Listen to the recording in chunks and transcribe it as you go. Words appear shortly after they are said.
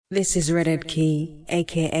This is Redhead Key,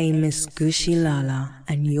 aka Miss Gushy Lala,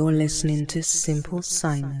 and you're listening to Simple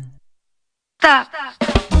Simon. Stop.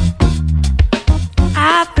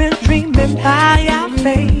 I've been dreaming by your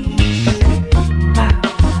face. My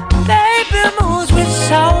baby moves with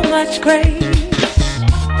so much grace.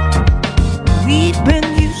 We've been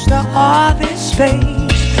used to all this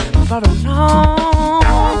space for a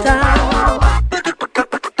long time.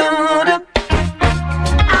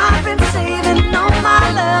 I've been saving all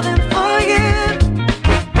my loving for you.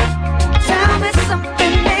 Tell me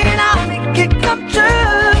something and I'll make it come true.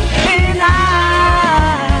 And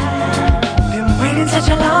I've been waiting such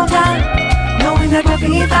a long time, knowing that we'll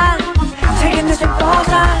be fine, taking this in full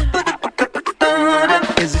time.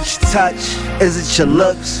 Is it your touch? Is it your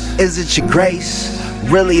looks? Is it your grace?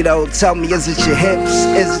 Really though, tell me, is it your hips?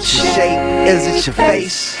 Is it your shape? Is it your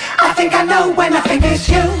face? I think I know when I think it's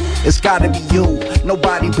you. It's gotta be you,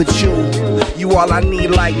 nobody but you. You all I need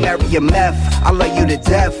like Mary and meth. I love you to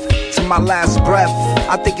death, to my last breath.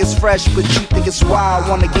 I think it's fresh, but you think it's wild.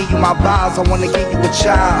 Wanna give you my vows, I wanna give you a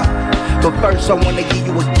child. But first I wanna give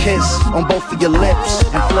you a kiss on both of your lips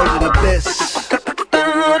and float an abyss.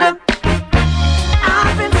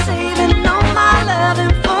 I've been saving all my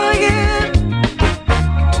loving for you.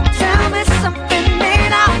 Tell me something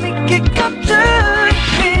and I'll make it come true.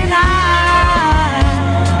 And I've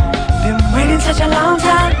been waiting such a long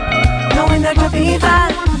time, knowing that we'll be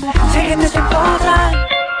fine, taking this in full time.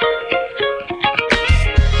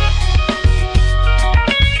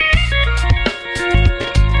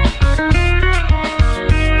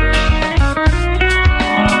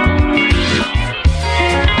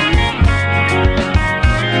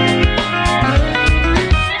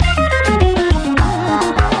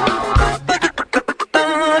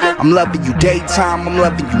 I'm loving you daytime, I'm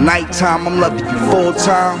loving you nighttime, I'm loving you full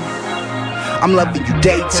time. I'm loving you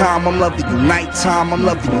daytime, I'm loving you nighttime, I'm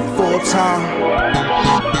loving you full time.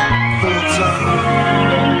 Full time.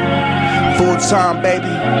 Full time,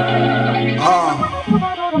 baby.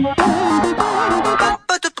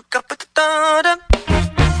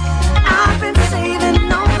 I've been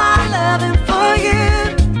saving all my loving for you.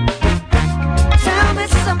 Tell me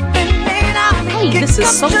something and I'll make Hey, this is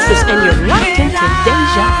Solstice and you're locked into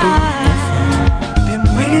Deja Vu. Been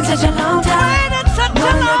waiting such a long time,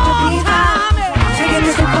 knowing that we'll be fine, taking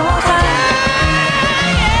this in full time.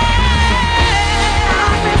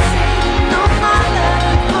 I've been saving all my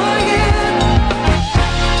loving for you.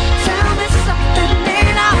 Tell me something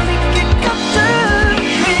and I'll make it come true.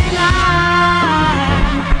 And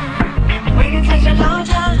I've been waiting such a long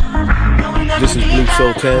time, knowing that This is we'll be Blue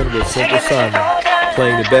Soul fine, 10 with Simple Simon,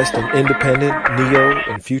 playing the best in independent, neo,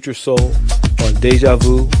 and future soul on Deja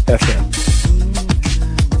Vu FM.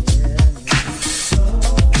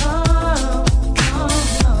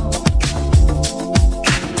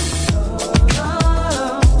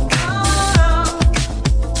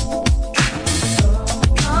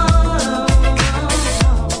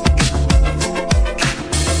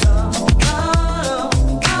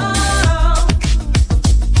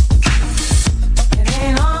 it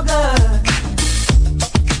ain't all good.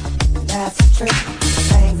 That's the truth.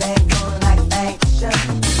 Things ain't going like things should.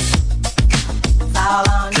 It's all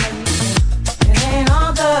on you. It ain't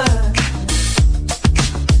all good.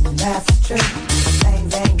 That's the truth.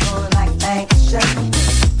 Things ain't going like things should.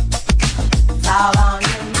 It's all on you.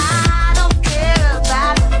 I don't care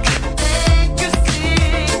about anything you see.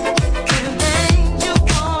 Anything you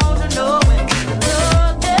want to know when you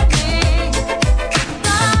look at me.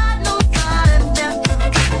 God knows I am just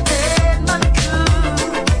dead money too.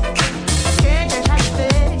 Can't get how you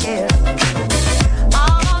feel.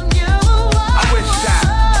 All on you. I wish that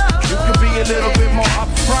you could be a little bit more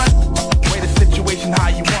upfront. Way the situation how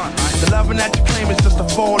you want. The loving that you claim is just a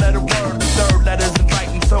four-letter word. The third letter's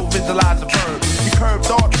inviting, so visualize the verb. You curve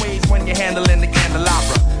thought ways when you're handling the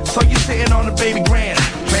candelabra. So you're sitting on the baby grand,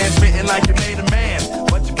 transmitting like you made a man,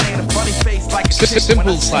 but you paint a funny face like a chick. When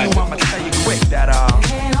I see you, I'ma tell you quick that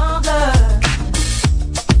It ain't all good.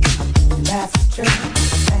 That's the truth.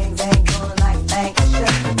 Things ain't going like things should.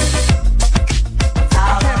 It's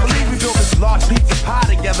all I can't on believe you. we built this large pizza pie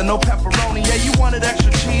together, no pepperoni. Yeah, you wanted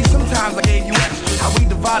extra cheese, sometimes I gave you extra. How we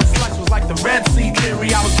divided slice was like the Red Sea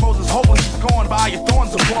theory. I was Moses hoping she's going by your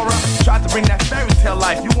thorns of Torah. Tried to bring that fairy tale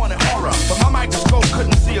life, you wanted horror. But my microscope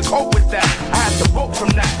couldn't see a cope with that. I had to vote from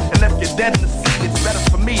that and left you dead in the sea. It's better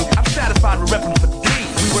for me, I'm satisfied with repping for D.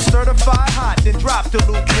 We were certified hot, then dropped to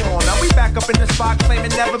lukewarm. Now we back up in the spot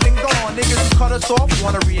claiming never been gone. Niggas who cut us off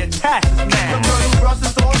wanna reattach us now. Some girl who brushed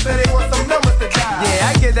us off said they want some numbers to die. Yeah,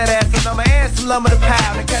 I give that ass a number and some lumber to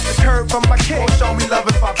pound. And catch the curve from my kick, show me love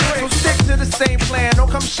if I break. So stick to the same plan, don't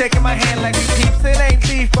come shaking my hand like we peeps. It ain't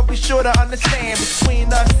beef, but sure to understand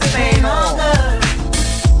between us it ain't all good.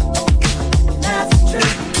 That's true.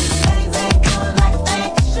 Things ain't going like they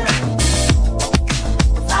should.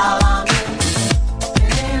 It's all on you.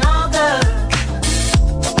 It ain't all good.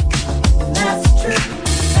 That's true.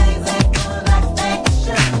 Things ain't going like they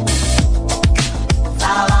should. It's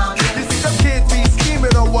all on you. You see some kids be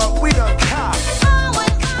scheming on what we done caught.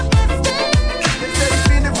 Always on this thing. They say they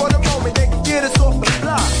feeling for the moment they can get us off the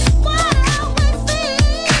block. What always see.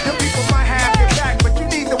 Them people might have your back, but you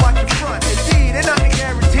need to watch your front. Indeed, they're nothing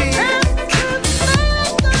guaranteed. That's true.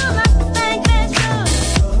 Things going like they should.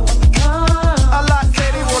 A lot say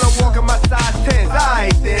they wanna walk in my size 10s.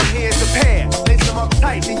 Alright then, here's a pair. Lace them up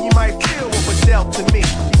tight, then you might feel what was dealt to me.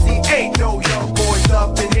 You see, ain't no young boys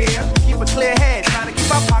up in here. Keep a clear head, trying to keep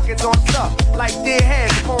our pockets on stuff. Like dead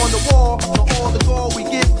heads upon the wall, so all the gold we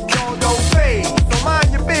get from y'all don't fade. So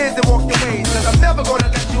mind your biz and walk your ways, cause I'm never gonna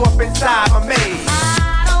let you up inside my maze.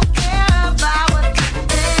 I don't care about what you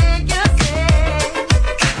think you say.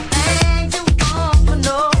 Things you want to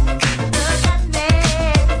know. Look at me.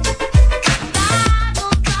 Got no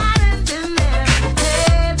silence in there.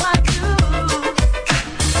 Say what you.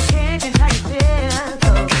 I can't just how you feel.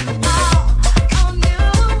 So all on you.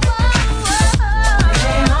 It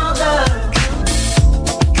ain't all good.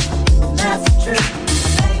 That's true.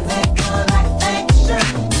 Things ain't going like they should.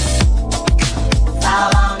 It's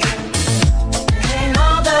all on you. It ain't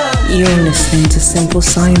all good. You're listening to Simple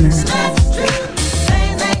Simon. That's true.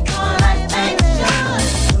 Things ain't going like they should.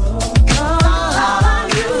 It's all on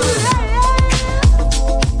you.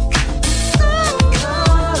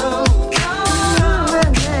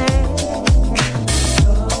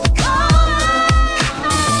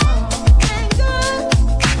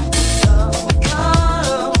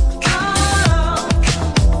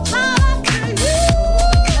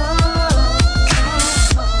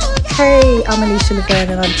 Hey, I'm Alicia Laverne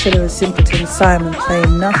and I'm chilling with Simpleton Simon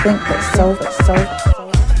playing nothing but soul.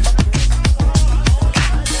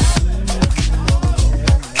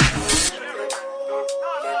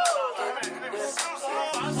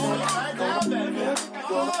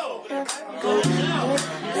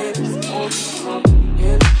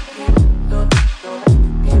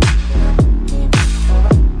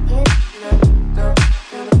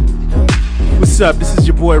 What's up? This is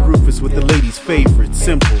your boy Rufus with the ladies' favorite,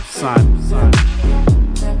 Simple Simon.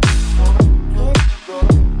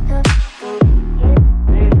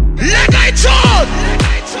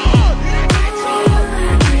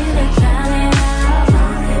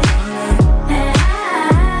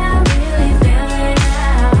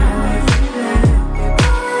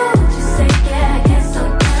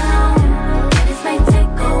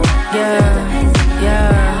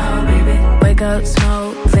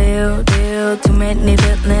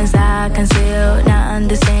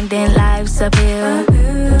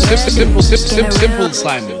 Simple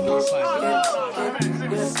Simon.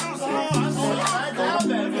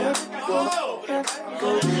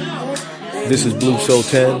 This is Blue Soul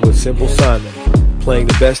 10 with Simple Simon, playing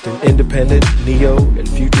the best in independent, neo, and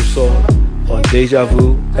future soul on Deja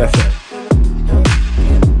Vu FM.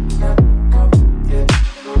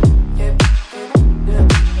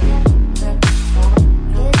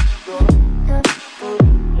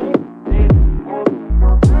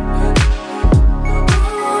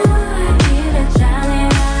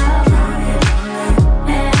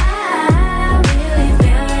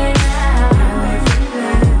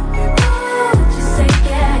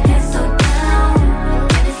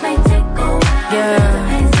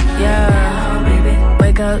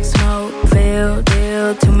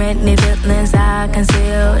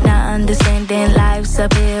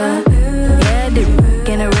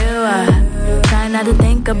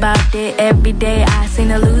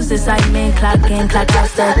 Excitement, clock in, clock out,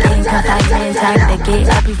 stuck in confinement. Time to get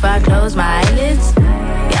up before I close my eyelids.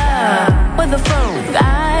 Yeah, with the phone,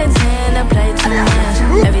 I tend to play too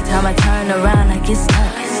much. Every time I turn around, I get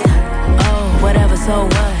stuck. Oh, whatever, so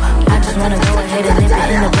what? I just wanna go ahead and nip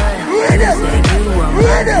it in the bud. You said you were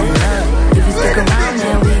mine in love. If you stick around,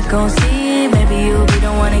 then we gon' see. Maybe you'll be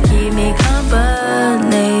the one to keep me company.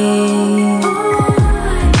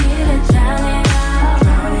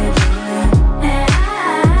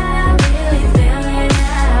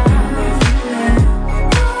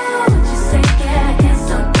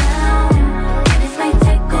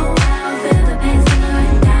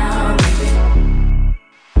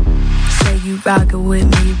 Rockin' with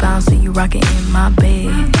me, bouncing, you rockin' in my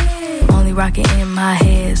bed. Only rockin' in my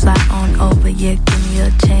head, slide on over, yeah, give me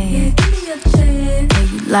a chance. Say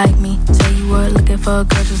you like me, say you were looking for a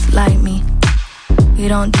girl just like me. You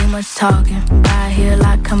don't do much talking, but I hear a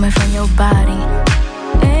lot coming from your body.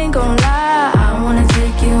 Ain't gon' lie, I wanna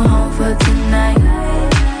take you home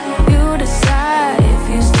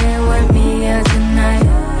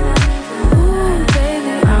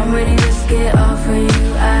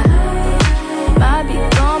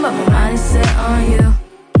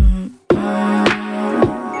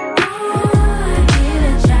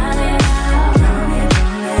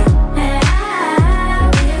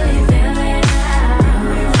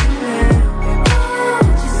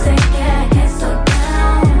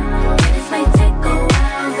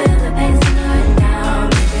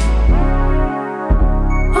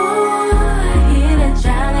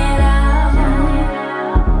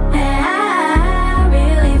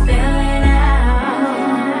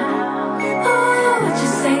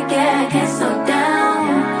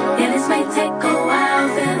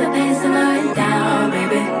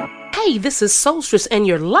this is Soulstress, and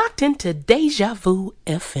you're locked into Deja Vu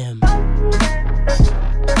FM.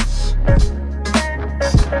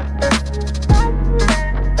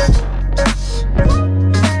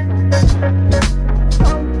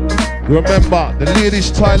 Remember, the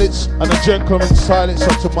ladies' toilets and the gentlemen's toilets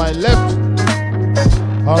are to my left.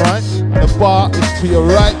 Alright, the bar is to your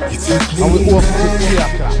right. And we walk to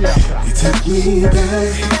Chiaka. You took me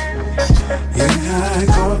back in high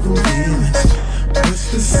court from feelings.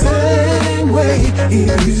 It's the same way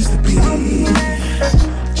it used to be.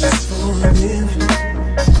 Just for a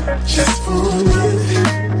minute. Just for a minute.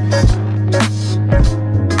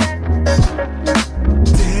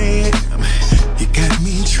 Damn, you got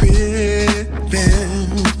me tripping.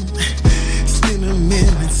 It's been a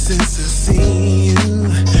minute since I've seen you.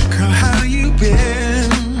 Girl, how you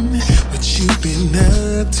been? What you been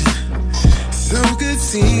up to? So good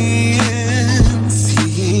seeing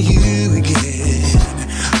you again.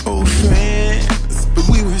 Old friends, but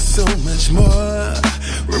we were so much more.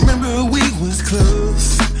 Remember we was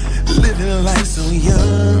close, living life so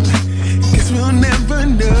young. Guess we'll never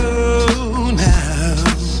know now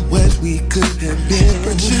what we could have been.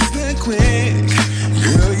 But just that quick,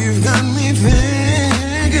 girl, you've got me thinking.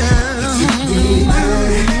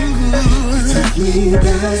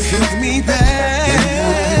 Take me back.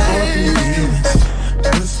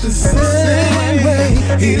 It's the same way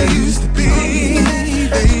it used to be,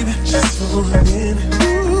 baby. Just for a minute,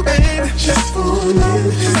 ooh, baby. Just for a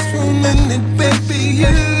minute, just for a minute, baby. You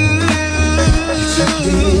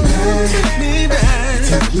take me back,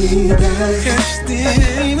 take me back. Catch the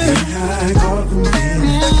demon, high off the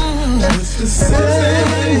minute. It's the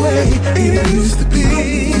same way it used to be.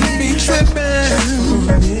 Be tripping, just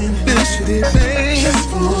for a minute. Just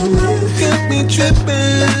for a minute, got me tripping.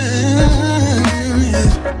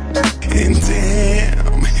 And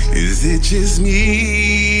damn, is it just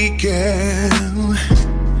me, girl?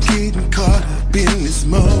 Getting caught up in this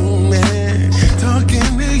moment.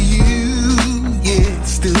 Talking to you, yeah, it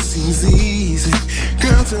still seems easy.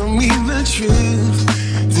 Girl, tell me the truth.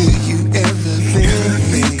 Do you ever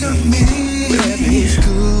think of me? Well, everything's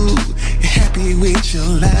cool, you're happy with your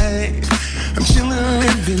life. I'm chillin',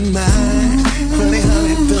 living mine. Funny how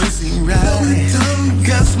it don't seem right.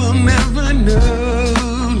 Guess we'll never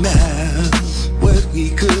know now what we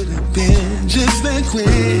could have been. Just that quick,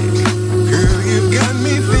 girl, you've got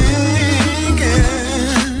me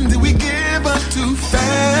thinking. Did we give up too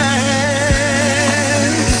fast?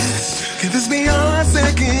 Could this be our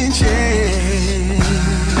second chance?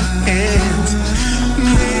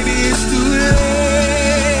 Maybe it's too late,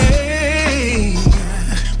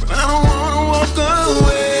 but I don't wanna walk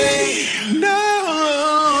away. No,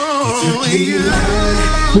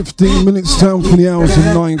 15 minutes down from the hours of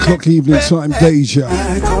 9 o'clock evening time, Deja.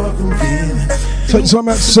 Take time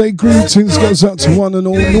out to say greetings goes out to one and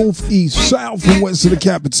all, north, east, south and west of the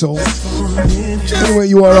capital. Anywhere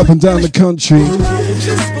you are up and down the country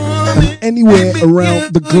and anywhere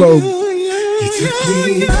around the globe.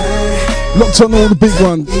 Locked on all the big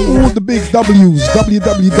ones, all the big W's,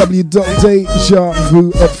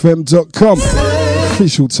 www.dejavufm.com.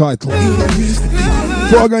 Official title.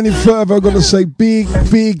 Before I go any further, I've got to say big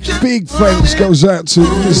thanks goes out to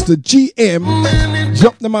Mr. GM,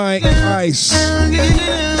 Drop the Mic, Ice,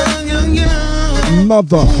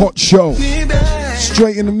 Mother Hot Show.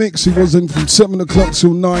 Straight in the mix, he was in from 7 o'clock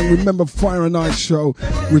till 9. Remember, Fire and Ice Show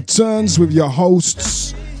returns with your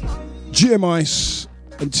hosts, GM Ice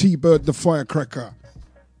and T-Bird the Firecracker.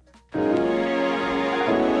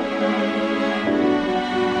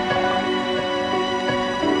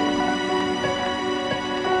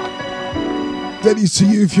 Dedies to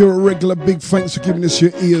you if you're a regular, big thanks for giving us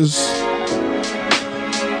your ears.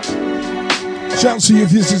 Shout to you if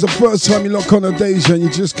this is the first time you lock on a Deja and you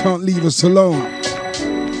just can't leave us alone.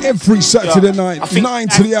 Every Saturday night, 9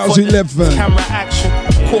 to the hours 11. Camera action,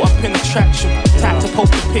 caught up in attraction. Tap to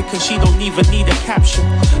post a pic and she don't even need a caption.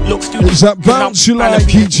 It's that bounce you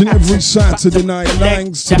like each and every Saturday night,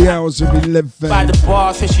 9 to the hours of 11. By the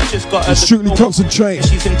bar, says she just got strictly concentrate.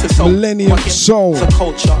 She's into Millennium Soul.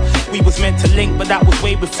 Culture. We was meant to link, but that was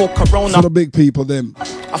way before Corona. For the big people, them.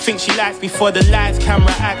 I think she likes before the lights,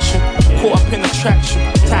 camera action. Caught up in attraction.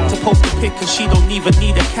 Tap to post a pic and she don't even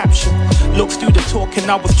need a caption. Looks through the talking,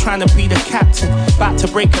 I was trying to be the captain. About to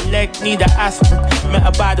break a leg, need an aspirin. Met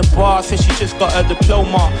her by the bar, says she just got a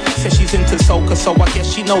diploma. Says she's into soca, so I guess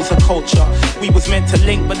she knows her culture. We was meant to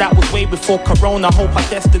link, but that was way before Corona. Hope our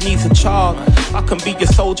destiny's a child. I can be your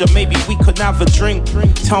soldier, maybe we could have a drink.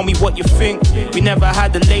 Tell me what you think. We never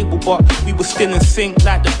had a label, but we were still in sync.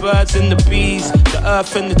 Like the birds and the bees, the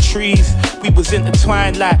earth in the trees. We was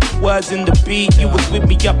intertwined like words in the beat. You was with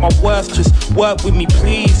me at my worst, just work with me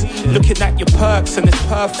please. Looking at your perks and it's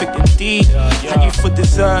perfect indeed. Had you for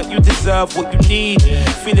dessert, you deserve what you need.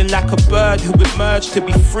 Feeling like a bird who emerged to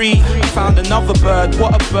be free. Found another bird,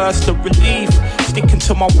 what a burst of relief. Sticking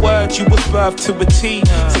to my words, you was birthed to a T.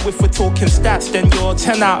 So if we're talking stats, then you're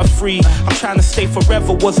 10 out of 3. I'm trying to stay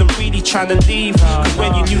forever, wasn't really trying to leave. Cause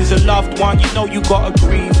when you lose a loved one, you know you gotta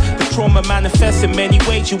grieve. The trauma manifests in many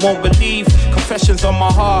ways you won't believe. Confessions on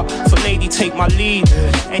my heart, so lady take my lead.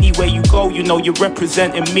 Anywhere you go, you know you're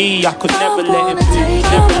representing me. I could never let it be.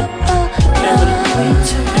 Never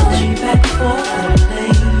lay back for the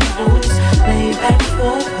labels, lay back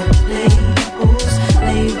for the labels,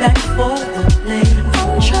 lay back for the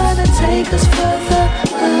labels. Trying to take us further.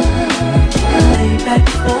 Lay back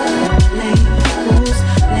for the labels,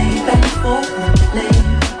 lay back for the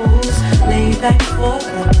labels, lay back for the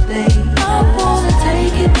labels. I wanna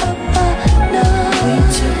take it up now.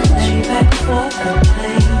 Lay back for the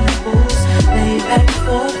labels, lay back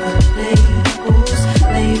for the labels,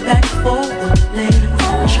 lay back for the labels.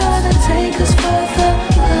 I'm trying to take us further.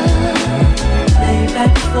 Lay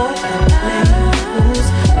back for the labels,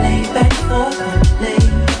 lay back for the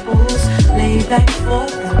labels, lay back for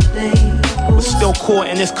the labels. We're still caught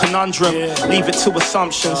in this conundrum, leave it to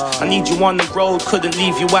assumptions. I need you on the road, couldn't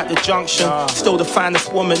leave you at the junction. Still the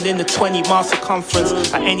finest woman in the 20-mile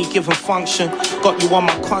circumference. At any given function, got you on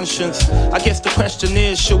my conscience. I guess the question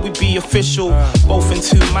is, should we be official? Both in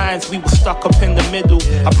two minds, we were stuck up in the middle.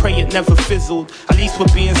 I pray it never fizzled, at least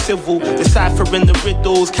we're being civil. Deciphering the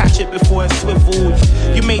riddles, catch it before it swivels.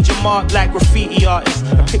 You made your mark like graffiti artists.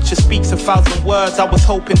 A picture speaks 1,000 words, I was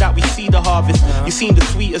hoping that we see the harvest. You seem the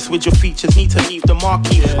sweetest with your features, need to leave the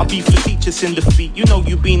marquee. I'll be facetious in defeat, you know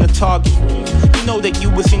you been a target. You know that you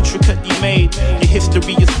was intricately made. Your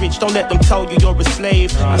history is rich, don't let them tell you you're a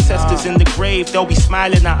slave. Ancestors in the grave, they'll be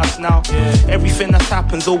smiling at us now. Everything that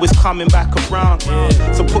happens always coming back around.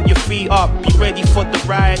 So put your feet up, be ready for the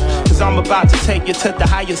ride. Cause I'm about to take you to the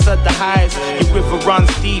highest of the highs. Your river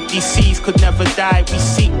runs deep, these seas could never die. We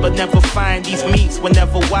seek but never find, these meets were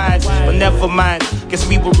never wise. But never mind, guess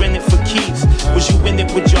we were in it for keeps. Was you in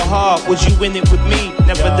it with your heart, was you in it with me?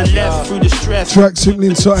 Nevertheless, through the stress. Track simply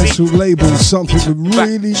entitled Labels, something we're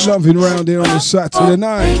really loving around here on a Saturday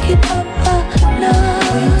night.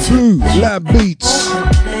 Blue Lab Beats.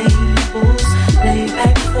 Lay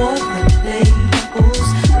back for the labels,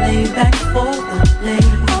 lay back for the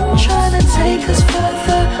labels. Trying to take us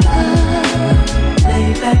further.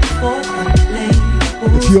 Lay back for the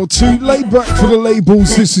labels. If you're too laid back for the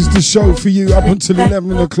labels, this is the show for you up until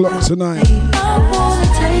 11 o'clock tonight.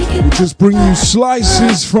 We just bring you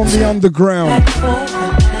slices from the underground.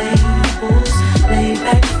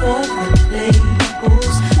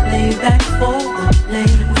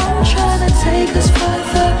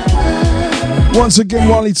 Once again,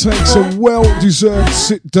 while he takes a well-deserved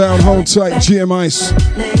sit-down, hold tight, GM Ice.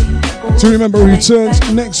 To remember, returns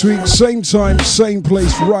next week, same time, same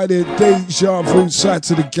place, right here, Deja Vu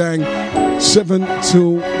Saturday Gang, 7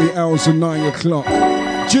 till the hours of 9 o'clock.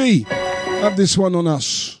 G, have this one on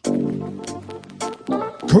us.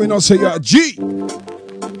 Coming on, say G.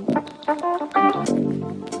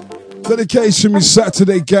 Dedication is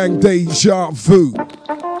Saturday Gang, Deja Vu.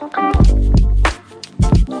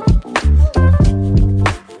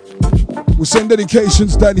 We'll send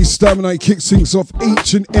dedications. Daddy Stamina kicks things off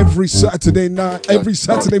each and every Saturday night, every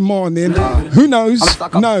Saturday morning. Who knows?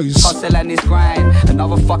 Knows. Hustle and this grind.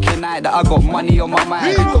 Another fucking night that I got money on my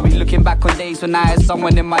mind. Got me looking back on days when I had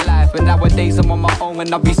someone in my life, but nowadays I'm on my own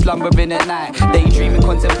when I be slumbering at night. Daydreaming,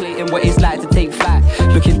 contemplating what it's like to take flight.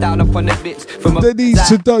 Looking down upon the bits from a These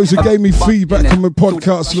to those who gave me feedback on my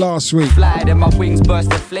podcast last week. Fly, then my wings burst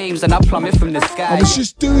the flames and I plummet from the sky. I was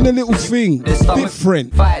just doing a little thing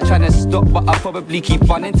different. Fight, trying to stop, but I probably keep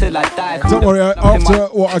running till I die. Don't worry, after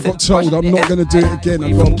what I got told, I'm not going to do it again.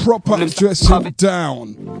 I've got proper dressing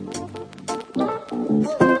down.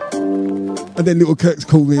 And then little Kirk's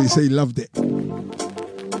called me and he said he loved it.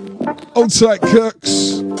 Old tight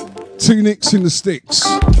Kirk's, 2 nicks in the sticks.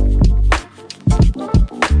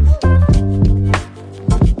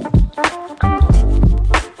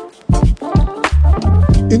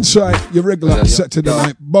 Inside your regular Saturday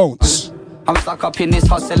night bounce. I'm stuck up in this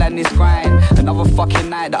hustle and this grind. Another fucking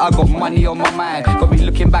night that I got money on my mind. Got me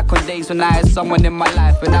looking back on days when I had someone in my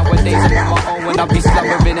life, but nowadays I'm on my own when I be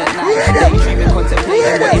slumbering at night. Daydreaming,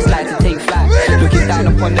 contemplating what it's like to take flight. Looking down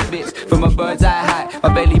upon the bits from a bird's eye height.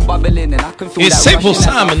 My belly bubbling and I can feel it's that Simple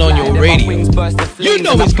Simon on your radio. You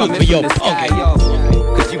know it's good for your pocket.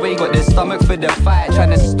 Cause you ain't got the stomach for the fight.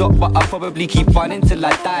 Trying to stop, but I'll probably keep running till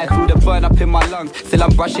I die. Feel the burn up in my lungs, still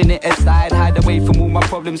I'm brushing it aside. Hide away from all my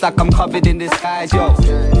problems like I'm covered in disguise, yo.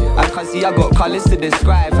 I can't see I got colours to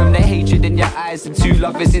describe. From the hatred in your eyes, the two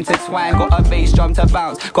lovers intertwined. Got a bass drum to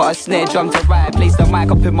bounce, got a snare drum to ride. Place the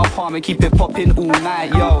mic up in my palm and keep it popping all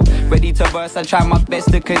night, yo. Ready to burst, I try my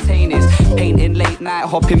best to contain this. Painting late night,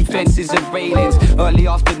 hopping fences and railings. Early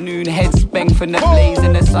afternoon, head spank from the blaze.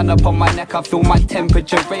 And the sun up on my neck, I feel my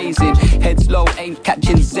temperature raising. Heads low, ain't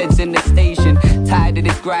catching Zeds in the station. Tired of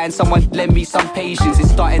this grind, someone lend me some patience.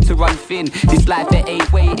 It's starting to run thin, this life that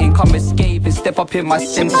ain't waiting. Come escape and step up in my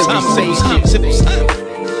sensory spaceship.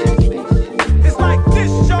 It's like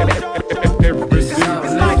this, show. It's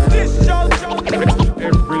like this, show.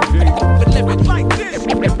 We live it like this.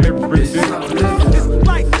 It's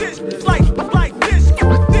like this, like this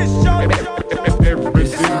show.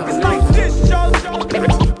 It's like this, show.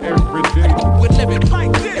 We live it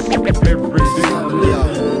like this.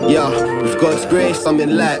 Yeah, with God's grace, I'm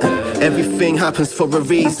enlightened. Everything happens for a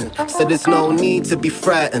reason, so there's no need to be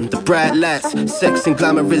frightened. The bright lights, sex and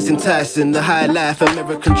glamour is enticing. The high life,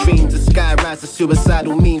 American dreams, the sky rise, the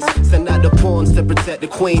suicidal means. Send out the pawns to protect the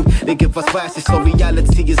queen. They give us vices so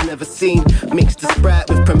reality is never seen. Mix the Sprite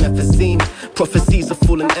with promethazine. Prophecies of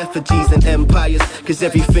fallen effigies and empires, cause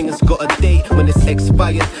everything has got a date when it's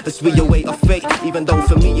expired. As we await our fate, even though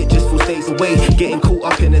for me it just feels days away. Getting caught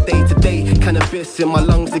up in the day-to-day, cannabis in my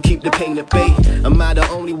lungs to keep the pain at bay. Am I the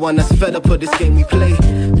only one that's fed up of this game we play?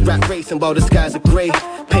 Rat racing while the skies are grey,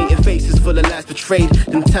 painting faces full of lies betrayed.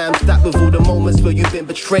 Then time stacked with all the moments where you've been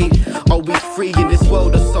betrayed. Are we free in this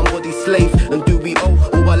world or somebody's slave? And do we owe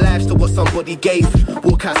all our lives to what somebody gave?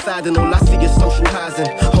 Walk outside and all I see is social housing,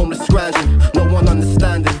 homeless scrounging, no one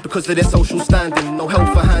understanding because of their social standing. No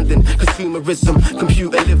help for handing, consumerism,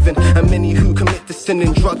 computer living, and many who commit to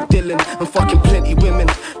sinning, drug dealing, and fucking plenty women.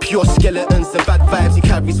 Pure skeletons and bad vibes he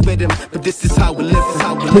carries with him, but this is how we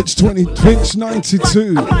live. Pitch 20, Pitch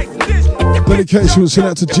 92. Dedication was sent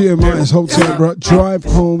out to GMI's whole time, bro. Drive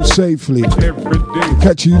home safely. We'll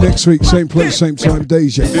catch you next week, same place, same time,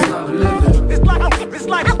 Deja.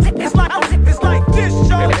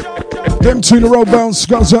 Them two in a row bounce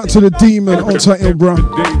goes out to the Demon on title, bro.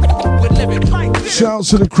 Shouts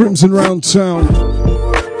to the Crimson Round Town.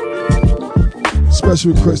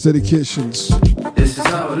 Special request dedications.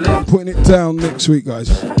 I'm putting it down next week, guys.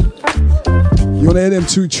 You want to hear them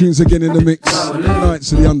two tunes again in the mix?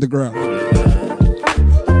 Nights of the Underground.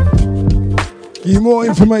 Give you more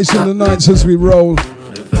information on the nights as we roll.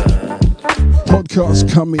 Podcast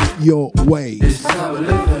coming your way.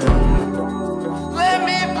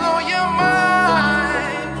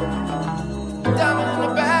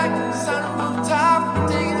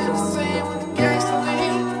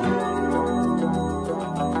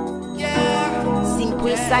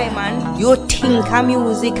 Simon, you think of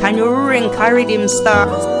music and you rank a rhythm star.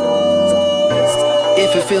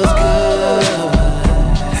 If it feels good.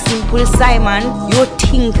 Simple Simon, you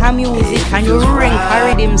think of music and you rank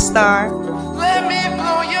a rhythm star. Let me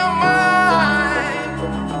blow your mind.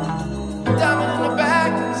 Down in the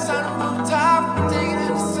back, sun top, taking it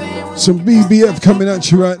the same. Some BBF coming at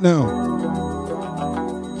you right now.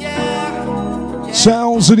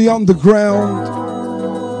 Sounds of the Underground.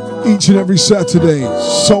 Each and every Saturday,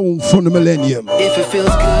 Soul from the Millennium. If it feels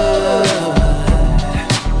good,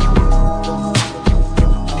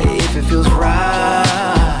 if it feels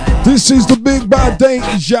right. This is the Big Bad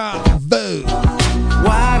Deja Vu.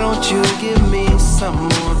 Why don't you give me some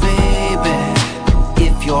more, baby?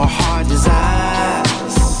 If your heart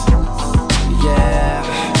desires, yeah.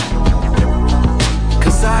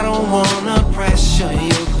 Cause I don't wanna pressure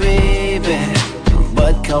you, baby,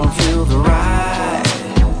 but come feel the ride.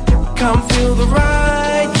 Come feel the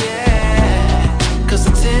ride, yeah. Cause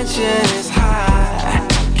the tension is high.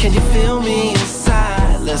 Can you feel me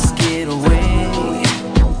inside? Let's get away.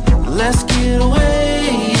 Let's get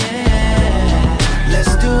away, yeah.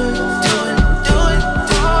 Let's do it, do it, do it,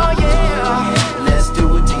 do it, yeah. Let's do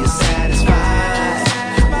it till you're satisfied.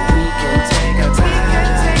 We can take our time.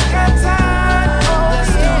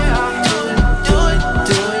 Let's do it, do it, do it,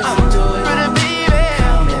 do it, do it. Pretty baby,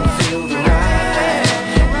 come and feel the ride.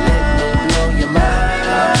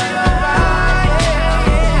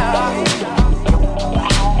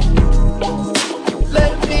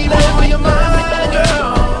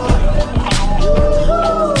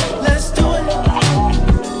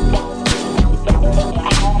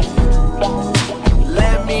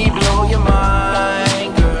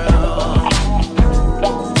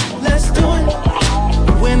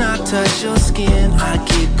 Touch your skin, I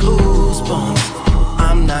get goosebumps.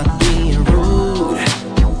 I'm not being rude,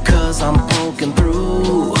 cause I'm poking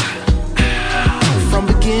through.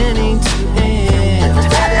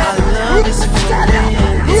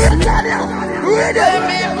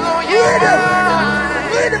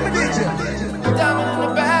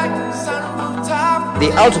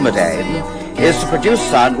 the ultimate aim is to produce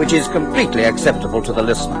sound which is completely acceptable to the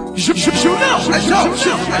listener.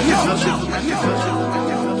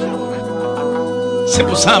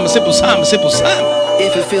 Simple Simon, Simple Simon, Simple Simon.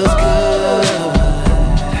 If it feels good,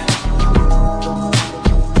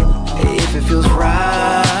 if it feels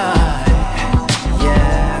right,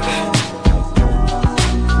 yeah.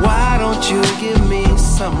 Why don't you give me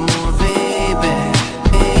some more, baby?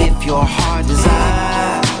 If your heart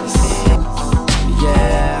desires,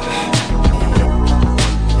 yeah.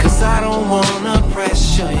 'Cause I don't wanna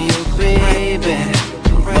pressure you, baby,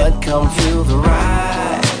 but come feel the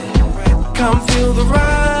ride. Come feel the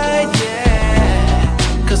ride, yeah.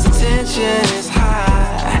 'Cause the tension is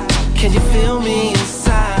high. Can you feel me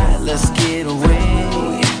inside? Let's get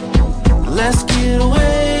away. Let's get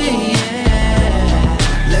away,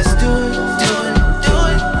 yeah. Let's do it, do it, do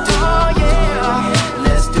it, do it, yeah.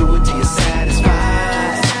 Let's do it till you're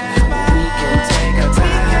satisfied. We can take our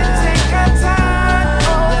time.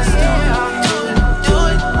 Let's do it, do it, do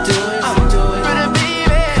it, do it, do it.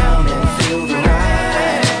 Come and feel the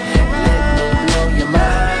ride. Blow your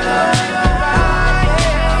mind.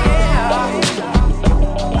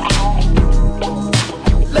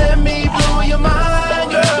 Let me blow your mind,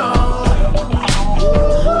 girl.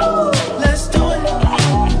 Let's do it.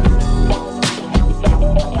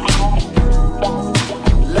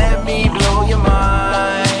 Let me blow your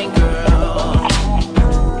mind, girl.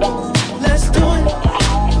 Let's do it.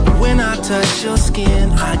 When I touch your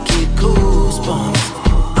skin, I get goosebumps.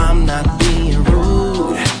 I'm not being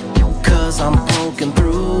rude, 'cause I'm poking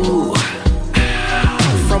through.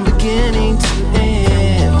 From beginning to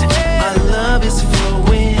end, our love is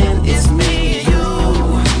flowing. It's me and you.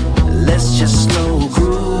 Let's just slow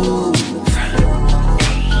groove.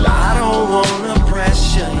 I don't wanna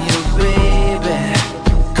pressure you, baby.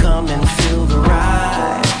 Come and feel the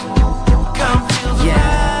ride. Come feel the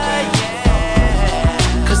ride,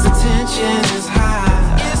 yeah. 'Cause the tension is high.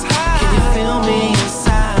 Can you feel me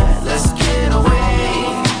inside? Let's get away.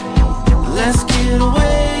 Let's get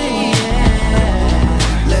away, yeah.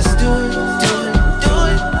 Let's do it, do it, do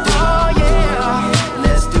it, do it, yeah.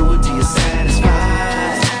 Let's do it till you're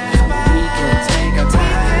satisfied. We can take our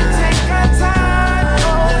time.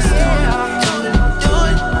 Let's do it, do it, do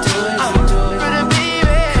it, do it, do it.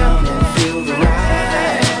 Come and feel the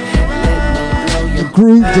ride. Let me blow your The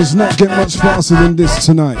groove does not get much faster than this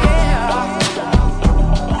tonight.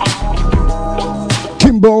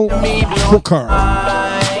 Kimbo Booker.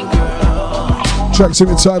 Track to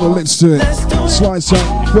the title, let's do it. Slice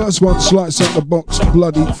out, first one, slice out the box,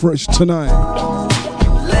 bloody fresh tonight.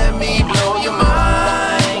 Let me blow your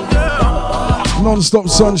mind, girl. Non-stop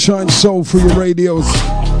sunshine soul through your radios.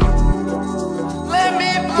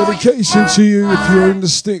 Dedication to you if you're in the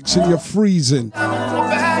sticks and you're freezing.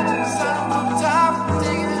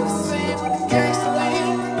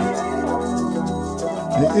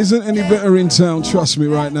 It isn't any better in town, trust me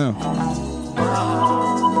right now.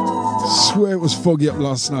 Swear it was foggy up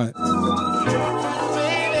last night.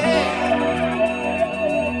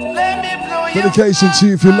 Dedication to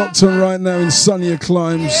you if you're locked on right now in sunnier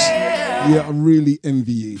climes. Yeah, I really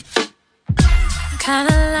envy you.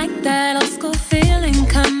 Kinda like that old school feeling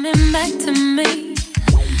coming back to me.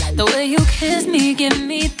 The way you kiss me, give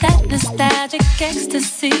me that nostalgic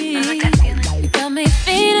ecstasy. You got me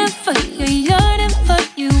feeling for you, yearning for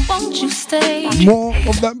you, won't you stay? More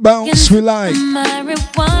of that bounce we like. My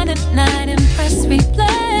rewind at night and press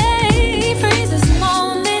replay. Freeze this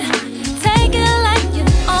moment, take it like you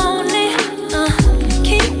own it.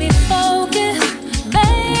 Keep me focused,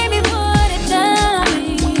 baby, put it down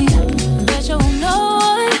me. Bet you know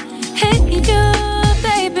what hit you,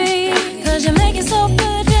 baby. 'Cause you make it so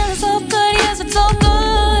good, feeling so good, yes, it's so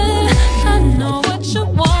good. I know what you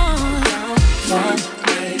want.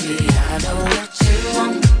 Baby, I know what you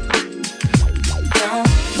want. Don't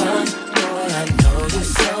run, boy, I know you're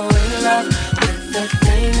so in love with the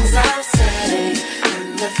things I say and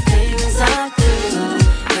the things I do.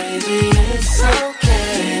 Baby, it's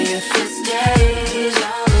okay if it's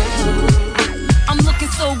deja vu. I'm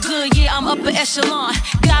looking so good, yeah, I'm upper echelon.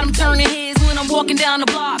 Got them turning heads when I'm walking down the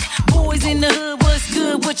block. Boys in the hood, what's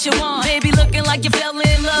good, what you want? Baby, looking like you fell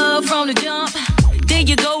in love from the jump. There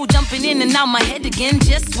you go, jumping in and out my head again.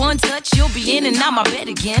 Just one touch, you'll be in and out my bed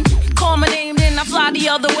again. Call my name, then I fly the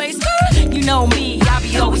other way. You know me, I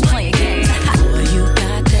be always playing games. Boy, you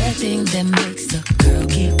got that thing that makes a girl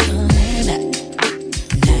keep coming back.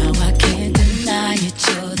 Now I can't deny it,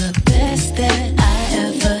 you're the best that I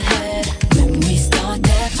ever had. When we start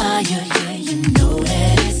that fire, yeah, you know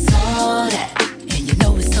that it's all that. And you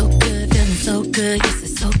know it's so good, feeling so good, yes,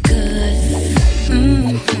 it's so good.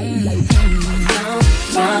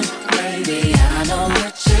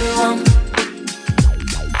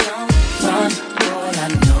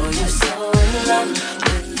 love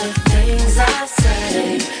with the things I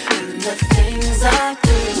say and the things I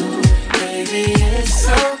do. Baby, it's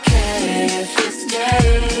okay if it's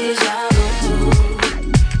deja vu.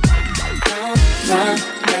 Don't run,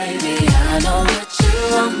 baby, I know what you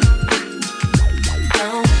want.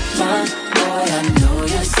 Don't run, boy, I know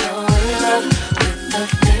you're so in love with the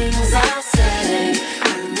things I say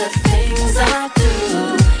and the things I do.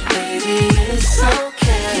 Baby, it's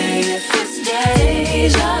okay if it's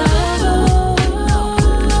deja vu.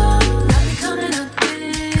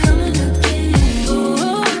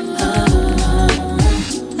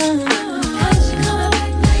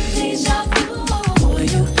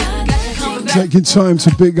 Taking time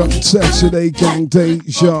to big up Saturday Gang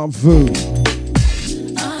Deja Vu.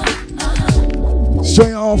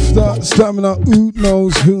 Straight after Stamina, who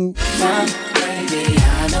knows who?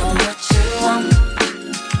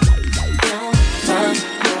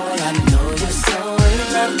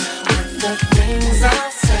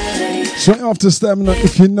 Straight after Stamina,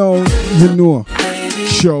 if you know, you know.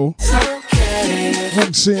 Show.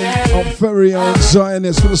 Roxanne, our very own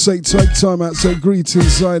Zionist. Wanna say take time out, say greetings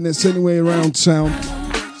Zionists anywhere around town.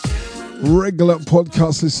 Regular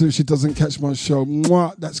podcast listener, if she doesn't catch my show,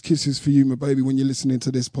 mwah, that's kisses for you, my baby, when you're listening to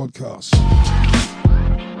this podcast.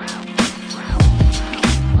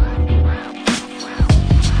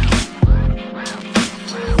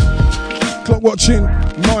 Clock watching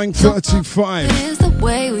 9:35. It's the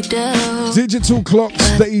way we do. Digital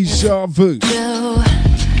clocks, Deja Vu.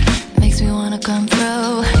 Makes me wanna come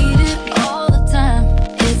through. Eat it all the time.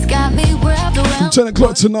 It's got me wrapped around. From 10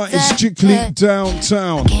 o'clock tonight is strictly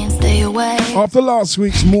downtown. Can't stay away. After last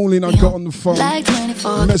week's morning, I got on the phone. Like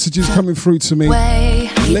 24 messages coming through to me.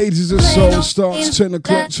 Ladies of Soul starts 10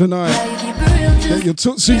 o'clock tonight. Get your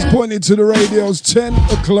tootsies pointed to the radios. 10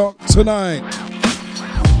 o'clock tonight.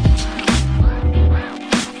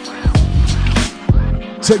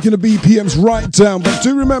 Taking the BPMs right down, but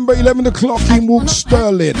do remember 11 o'clock in Walk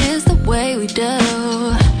Sterling. It's the way we do,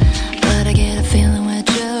 but I get a feeling with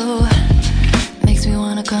you. Makes me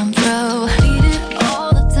wanna come through. Eat it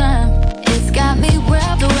all the time. It's got me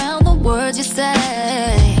wrapped around the words you say.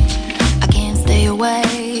 I can't stay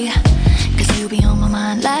away, 'cause you be on my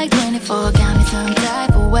mind like 24. Got me some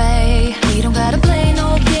type of way. We don't gotta play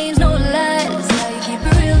no games, no lies. How you keep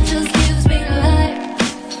it real just gives me life.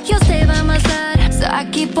 You'll stay by my side, so I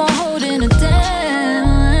keep on holding it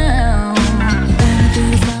down.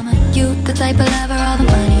 Through the summer, you the type of lover all the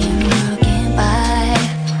money in the world can't buy.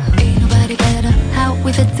 Ain't nobody better. How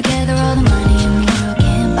we fit together, all the money in the world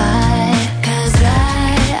can't buy. 'Cause I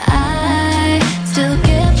still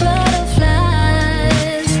get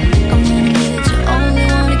butterflies. I'm gonna get you, only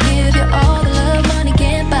wanna give you all the love money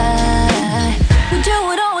can't buy. With you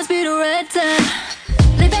would always be the right time.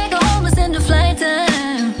 Lay back at home, listen to flight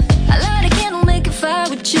time. I light a candle, make a fire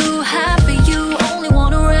with you. Happy you, only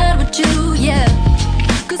wanna ride with you, yeah.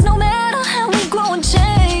 'Cause no matter how we grow and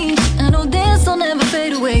change, I know this will never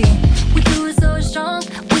fade away. We do it so strong,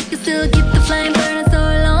 we can still keep the flame burning so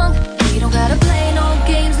long. We don't gotta play no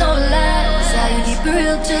games, no lies. How you keep it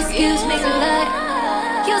real just gives me light.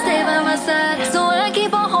 You stay by my side, so I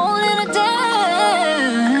keep on holding it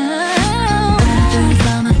down. Through the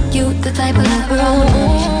summer, you the type of lover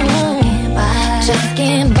can't buy. Just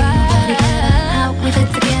can't buy. How we fit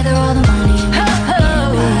together, all the money in the world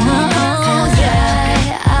can't buy. 'Cause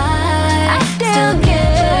I still get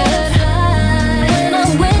when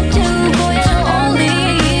I'm with you, boy, I only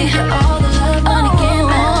all the love money can't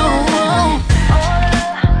buy.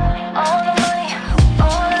 All the money,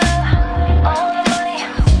 all the money,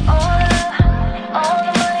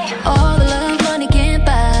 all the love money can't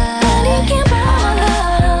buy. Money can't buy my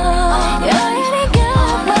love. Yeah, money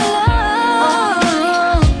can't buy my love.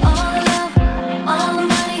 All the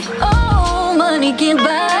money, oh, money can't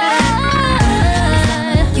buy.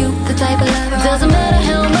 You the type of lover, doesn't matter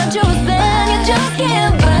how much you spend, you just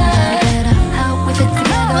can't buy. How we fit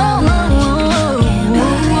together, all money can't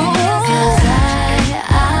buy. 'Cause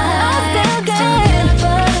I still get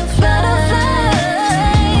butterflies.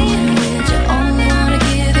 You only wanna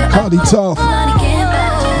give you Cardi Tough. money can't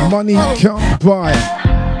buy. Money can't buy.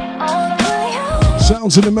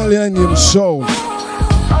 Sounds of the Millennium Soul.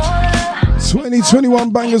 2021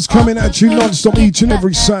 bangers coming at you non-stop each and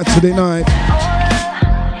every Saturday night.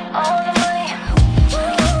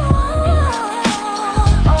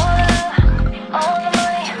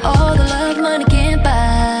 All the love money can't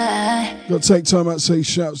buy. Gotta take time out, say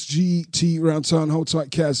shouts, GT round town, hold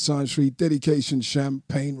tight, Cash times 3, dedication,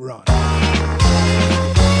 champagne run.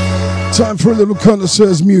 Time for a little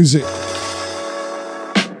connoisseur's music.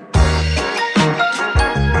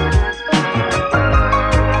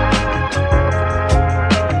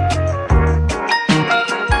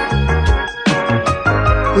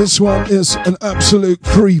 This one is an absolute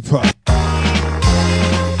creeper.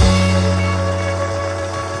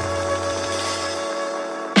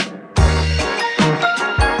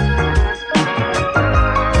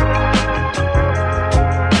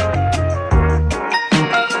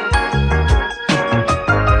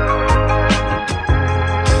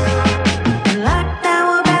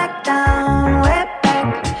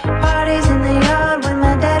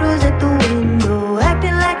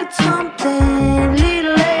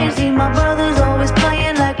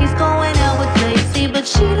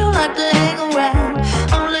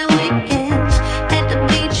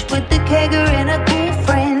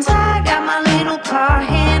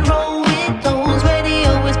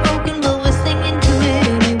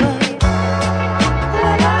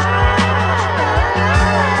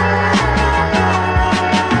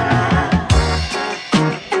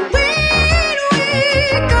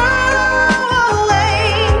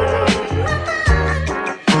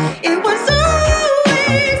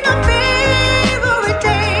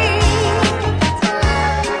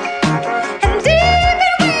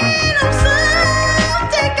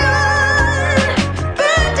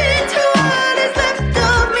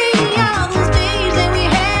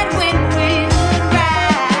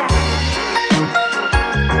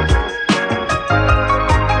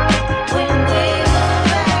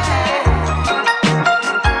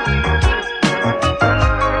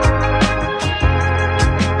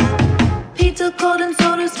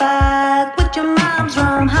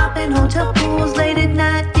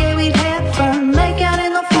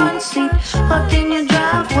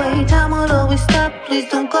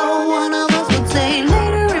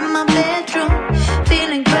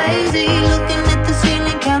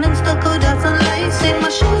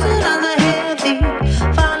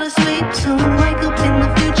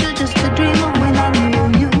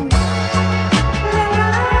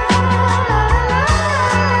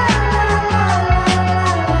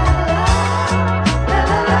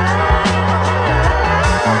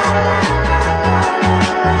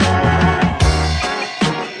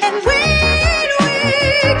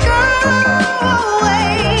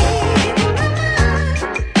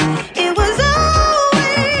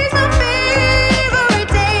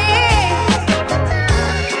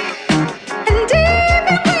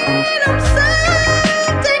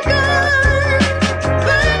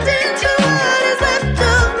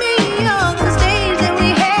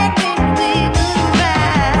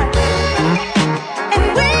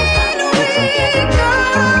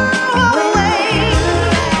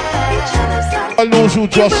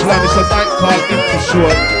 Jocelyn, it's a night called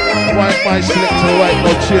Intershore. Wi-Fi selector right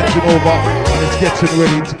now changing over and it's getting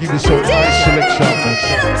ready to give you some nice selection.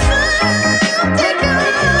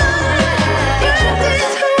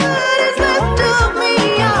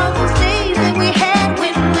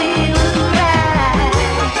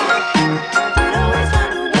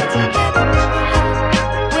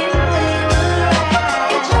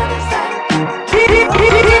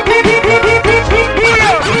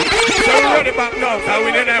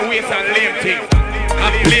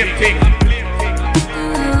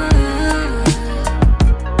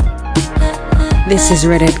 This is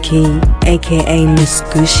Redhead Key, aka Miss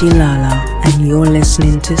Gucci Lala, and you're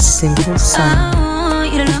listening to Simple Simon. I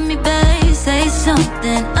want you to love me, babe. Say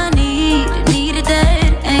something. I need it,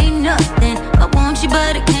 that ain't nothing. I want you,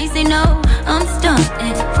 but I can't say no. I'm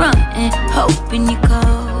stunting, fronting, hoping you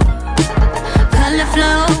call. Color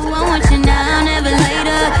flow, I want you now, never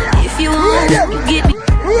later. If you want, you get me.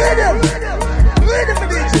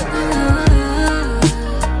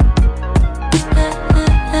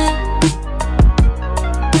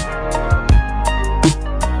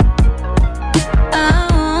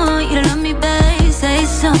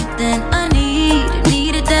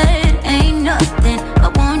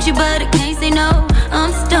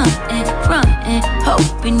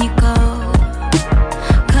 Hoping you call.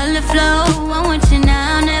 Color flow, I want you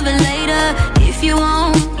now, never later. If you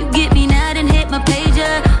want, you get me now, then hit my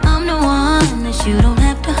pager. I'm the one that you don't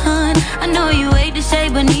have to hunt. I know you hate the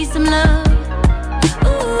shade, but need some love.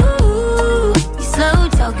 Ooh, you slow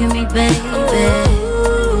talking me, baby.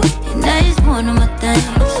 And that is one of my things,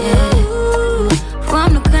 yeah.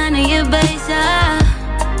 From the crown of your base,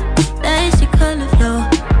 that is your color flow.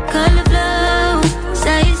 Color flow,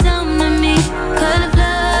 say something to me. Color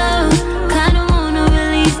flow, kinda wanna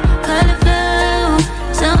release. Color flow,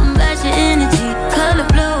 something about your energy. Color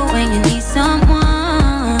flow, when you need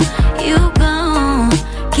someone, you gon'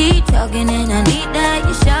 keep talking and I need that.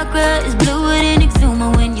 Your chakra is bluer than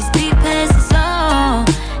Exuma when you speak past the song.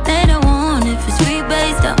 They don't want if it's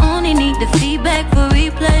rebased. I only need the feedback for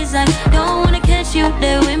replays. I don't wanna catch you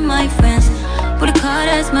there with my friends. Put a card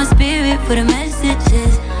as my spirit for the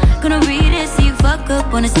messages.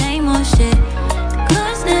 up on the same old shit.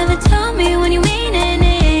 Cause never tell me when you meaning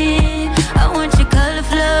it. I want your color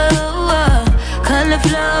flow, color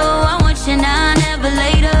flow. I want you now, never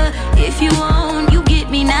later. If you want, you get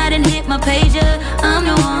me now, then hit my pager. I'm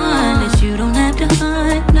the one that you don't have to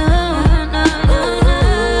hunt, no, no,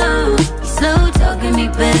 no. You slow talking me,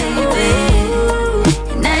 baby,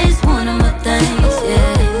 and that is one of my things,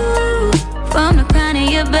 yeah. From the crown of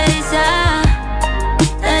your base,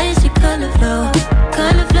 that is your color flow,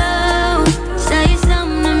 color flow. Say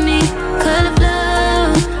something to me, color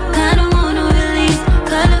flow. Kinda wanna release,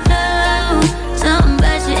 color flow. Something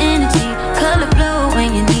about your energy, color flow. When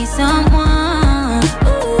you need someone,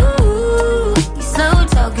 ooh, you slow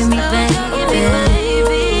talking me, baby,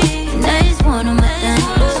 and that is one of my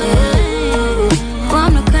things, yeah. From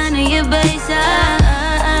the crown of your base,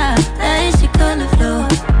 that is your color flow,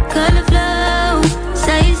 color flow.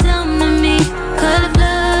 Say something to me, color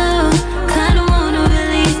flow. Kinda wanna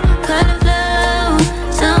release, color flow.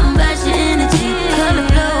 Something about your energy, color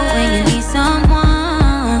flow. When you need someone,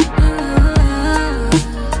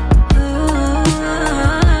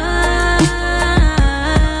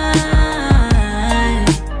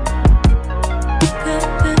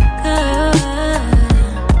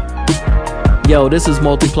 Yo, this is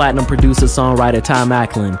multi-platinum producer, songwriter Ty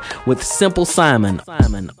Macklin with Simple Simon.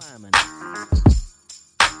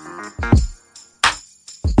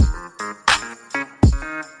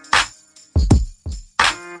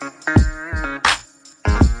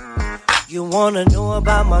 You wanna know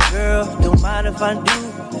about my girl? Don't mind if I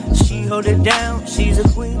do. She hold it down, she's a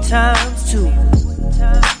queen times two.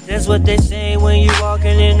 That's what they say when you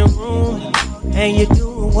walking in the room and you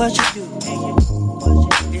doing what you do.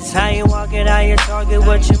 It's how you walk it, how you talk it,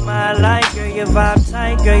 what your mind like. Girl, your vibe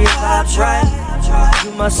tight, girl, your vibe's right.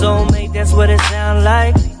 You my soulmate, that's what it sounds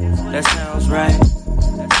like. That sounds right.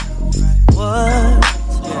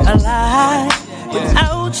 What's a lie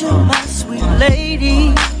without you, my sweet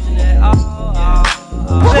lady?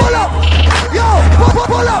 Pull up! Yo!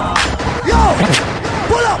 Pull up! Yo!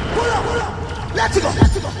 Pull up! Pull up! Pull up! Let's go!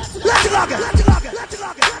 Let's go! Let's go again! Let's go again! Let's go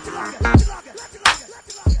again!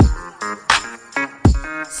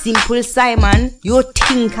 Simple Simon, you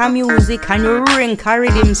think of music and you rank a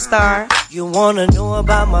rhythm star. You wanna know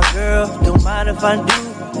about my girl? Don't mind if I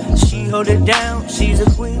do. She hold it down, she's a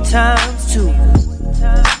queen times two.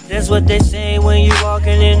 That's what they say when you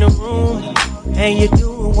walking in the room and you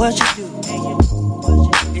doing what you do.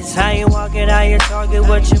 It's how you walk it, how you talk it,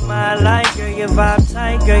 what your mind like. Girl, your vibe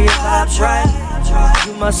tight, girl, your vibe's right.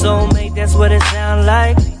 You my soulmate, that's what it sounds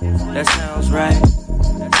like. That sounds right.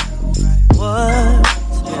 What's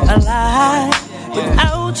a lie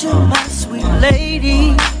without you, my sweet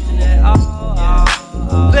lady?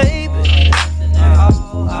 Baby,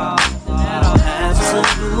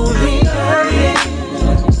 absolutely nothing.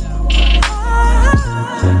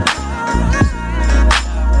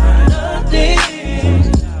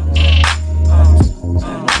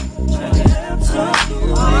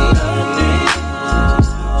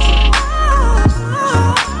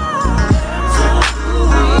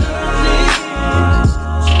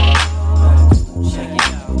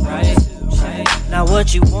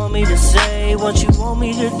 What you want me to say, what you want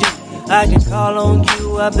me to do, I can call on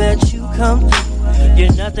you, I bet you come through.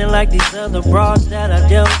 You're nothing like these other broads that I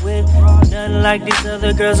dealt with, nothing like these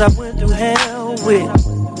other girls I went through hell with.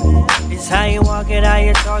 It's how you walk it, how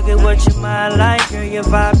you talk it, what your mind like. Girl, your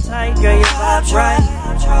vibe tight, girl, your vibe's right.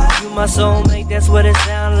 You my soulmate, that's what it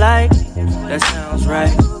sounds like. That sounds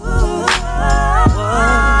right.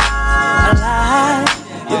 I lied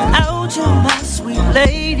without you, my sweet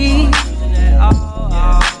lady.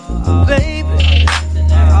 Baby,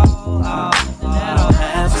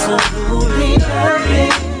 absolutely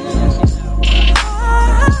nothing.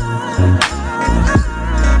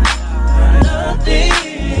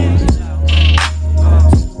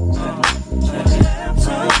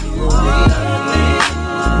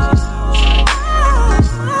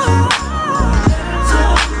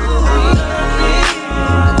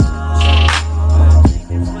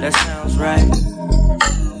 That sounds right.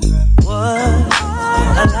 What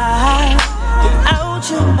a lie without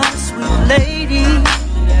you, my sweet lady.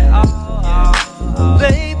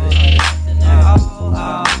 Baby,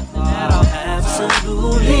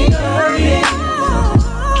 absolutely nothing.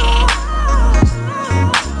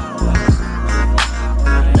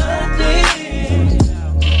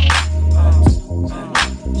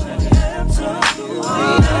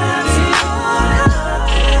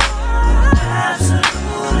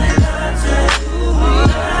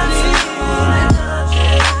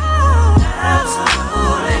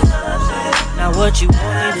 What you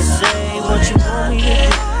want me to say, what you want me to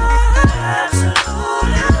do.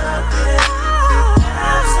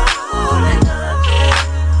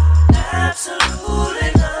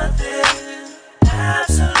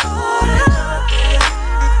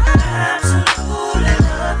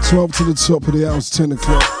 12 to the top of the hour, 10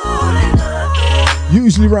 o'clock.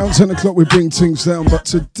 Usually around 10 o'clock we bring things down, but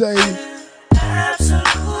today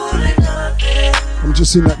I'm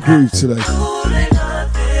just in that groove today.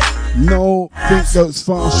 Nothing goes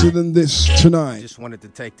faster than this tonight. Just wanted to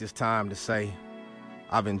take this time to say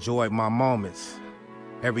I've enjoyed my moments.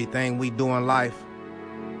 Everything we do in life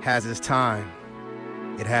has its time.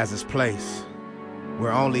 It has its place.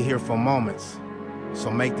 We're only here for moments,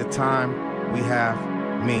 so make the time we have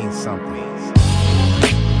mean something.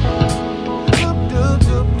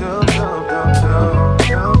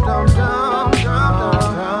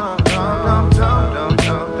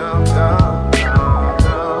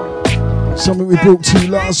 Something we brought to you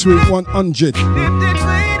last week, 100.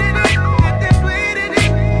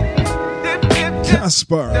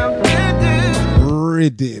 Casper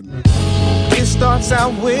Rhythm. It starts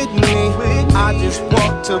out with me. I just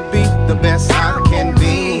want to be the best I can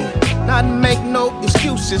be. Not make no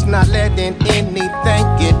excuses, not letting anything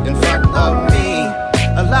get in front of me.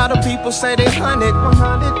 A lot of people say they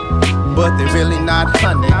 100, but they're really not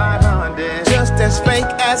 100. Just as fake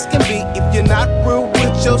as can be. If you're not real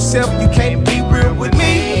with yourself, you can't be real with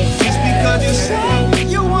me. Just because you say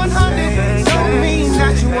you 100, don't mean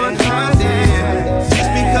that you 100.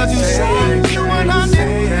 Just because you say you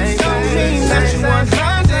 100, don't mean that you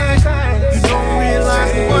 100. You don't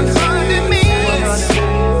realize what 100 means.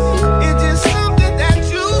 It's just something that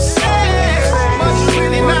you say, but you're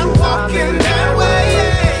really not walking that way.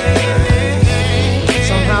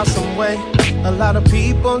 Somehow, some way, a lot of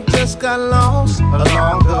people just got lost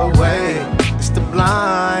along the way. It's the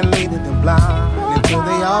blind leading the blind until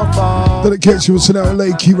they all fall. Dedication was out in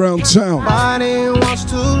Lakey round town. Nobody wants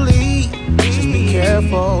to lead. Just be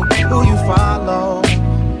careful who you follow.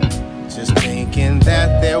 Just thinking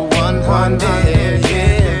that they're 100.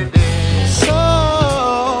 Yeah. So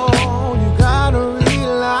you gotta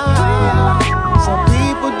realize some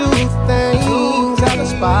people do things out of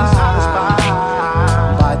spite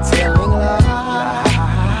by telling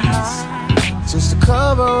lies just to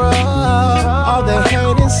cover up all they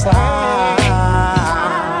hate inside.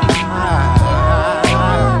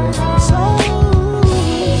 So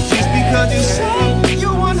just because you say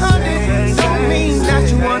you're 100 don't mean that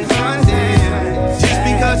you're 100. Just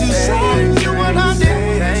because you say you're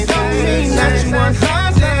 100 don't mean that you're 100.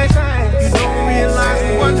 You don't realize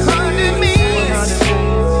what 100 means.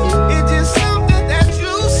 It's just something that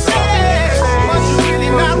you say, but you're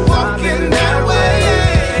really not walking that way.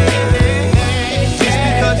 Just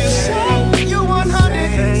because you say you're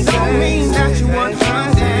 100 don't mean that you're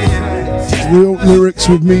 100. Real lyrics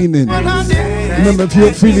with meaning. Remember, if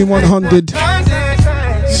you're feeling 100,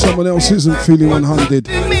 someone else isn't feeling 100.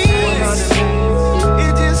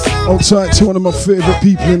 Outside to one of my favourite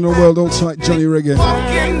people in the world, outside Johnny Reggae.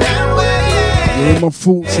 You're in my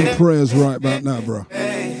thoughts and prayers right about now, bro.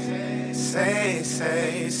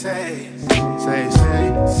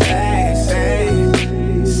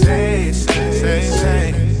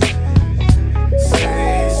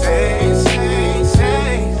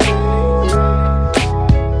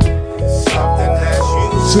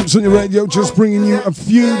 Sips on your radio, just bringing you a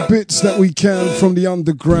few bits that we can from the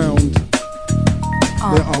underground.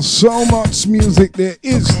 There are so much music, there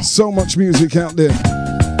is so much music out there.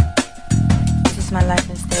 This is my life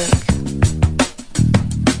mistake.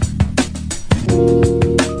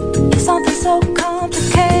 It's something so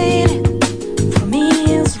complicated. For me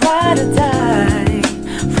it's ride or die.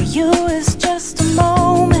 For you it's just a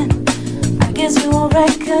moment. I guess you won't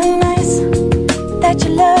recognize that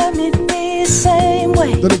you love me the same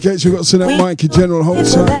way. Dedication, we've got to send out Mikey General, hold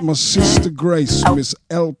tight, my sister Grace, Miss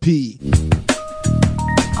LP.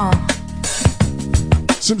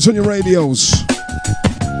 Sips on your radios.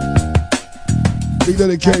 Big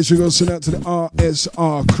dedication goes send out to the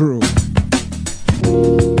RSR crew.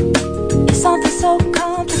 It's something so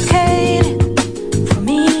complicated. For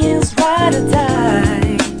me it's ride or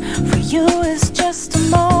die. For you it's just a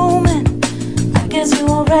moment. I guess you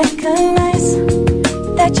won't recognize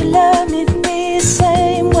that you love me the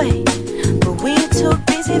same way. But we too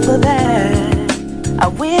busy for that. I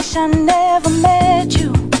wish I never met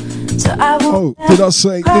you. So I won't. Oh, did I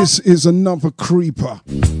say this is another creeper?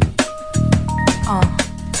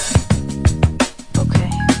 Okay.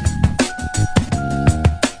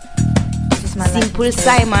 Simple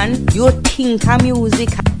Simon, you think of music.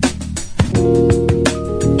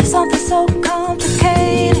 It's something so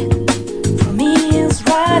complicated. For me it's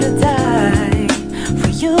ride or die. For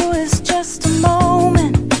you it's just a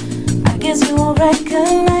moment. I guess you won't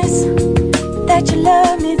recognize that you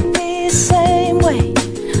love me the same way.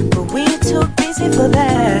 But we too busy for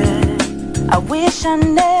that. I wish I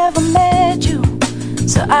never met you.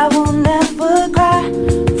 So I will never cry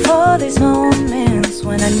for these moments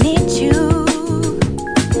when I need you.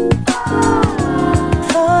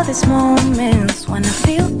 For these moments when I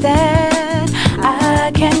feel that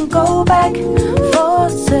I can go back for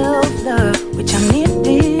self-love, which I'm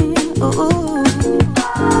needing. Ooh.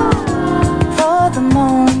 For the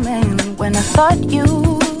moment when I thought you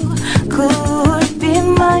could be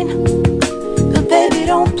mine. But baby,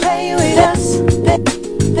 don't play with us.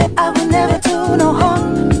 I will never do no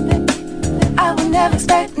harm. I will never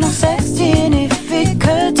expect no sexting if it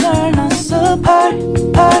could turn us apart.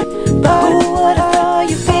 But who would I thought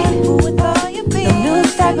you'd be? The new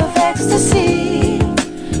type of ecstasy.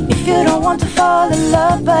 If you don't want to fall in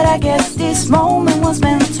love, but I guess this moment was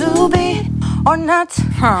meant to be. Or not,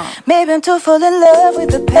 maybe I'm too full in love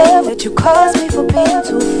with the pain that you caused me for being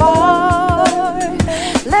too far.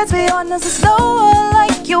 Let's be honest, there's no one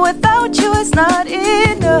like you. Without you, it's not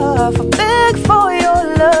enough. I beg for your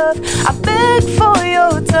love, I beg for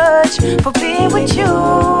your touch, for being with you.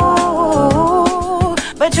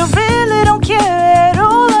 But you really don't care at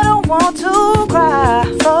all. I don't want to cry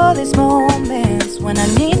for these moments when I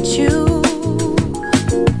need you.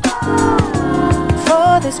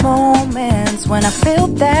 For these moments when I feel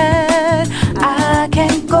that I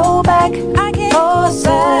can't go back for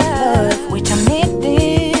self-love, which I'm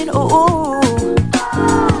needing. Ooh.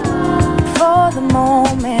 For the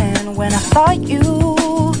moment when I thought you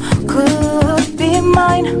could be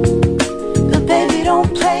mine. But baby,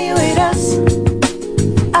 don't play with us.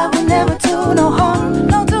 I will never do no harm.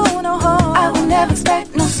 I will never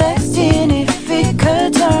expect no sexting if it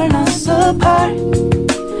could turn us apart.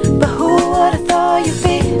 But who would have thought you'd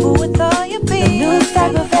be? The new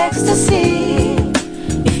type of ecstasy.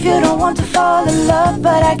 If you don't want to fall in love,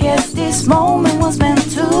 but I guess this moment was meant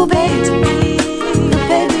to be. But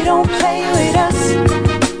baby, don't play with us.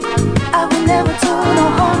 I will never do no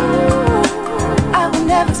harm. I will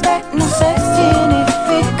never expect no sexting if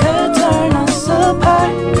it could turn us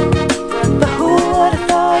apart. But who would have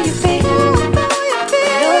thought you'd be? The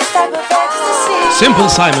new type of ecstasy. Simple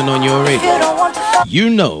Simon on your radio. You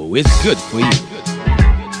know it's good for you.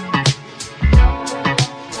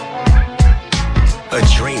 A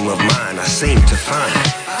dream of mine I seem to find.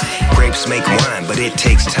 Grapes make wine, but it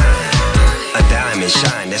takes time. A diamond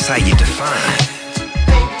shine, that's how you define.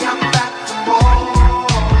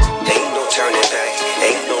 Ain't no turning back,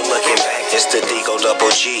 ain't no looking back. It's the Digo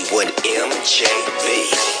Double G with MJB.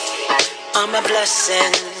 I'm a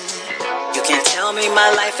blessing. You can't tell me my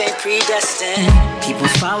life ain't predestined. People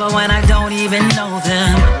follow and I don't even know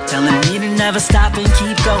them, telling me to never stop and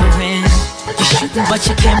keep going. You're shooting but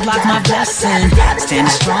you can't block my blessing. Standing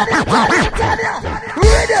strong.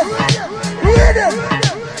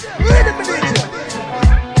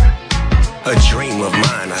 A dream of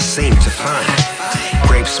mine I seem to find.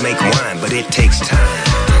 Grapes make wine, but it takes time.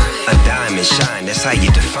 A diamond shine, that's how you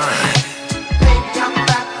define.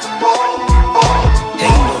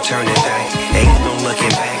 Ain't no turning back, ain't no looking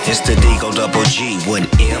back. It's the Digo Double G with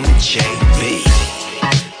MJB.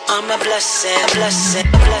 I'm a blessing,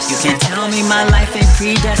 You can't tell me my life ain't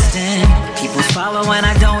predestined. People follow and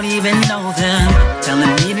I don't even know them,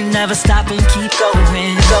 telling me to never stop and keep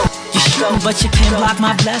going. You're shooting but you can't block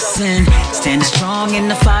my blessing. Standing strong in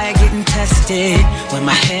the fire, getting tested. With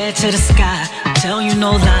my head to the sky, tell you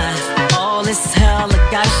no lie. All this hell, I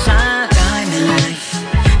gotta shine. Diamond life,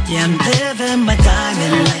 yeah, I'm living my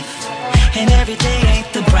diamond life. And every day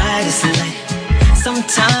ain't the brightest light.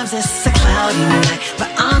 Sometimes it's a cloudy night,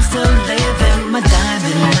 but I'm still living my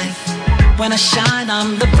diamond life. When I shine,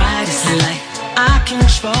 I'm the brightest light. I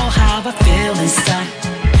control how I feel inside.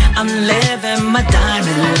 I'm living my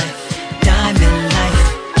diamond life, diamond life.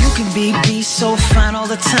 You can be so fine all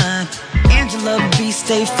the time. Angela B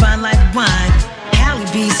stay fine like wine. Halle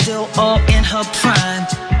B still all in her prime.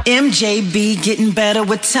 MJB getting better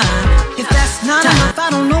with time. If that's not enough, I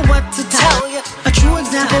don't know what to tell you. A true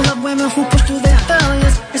example of women who push through their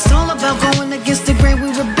failures. It's all about going against the grain, we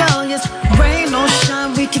rebellious. Rain or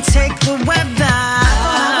shine, we can take the weather. I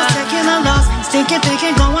thought I was taking a loss, stinking,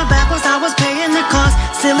 thinking, going backwards, I was paying the cost.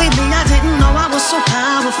 Silly me, I didn't know I was so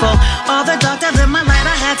powerful. All the dark that lit my light,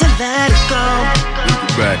 I had to let it go.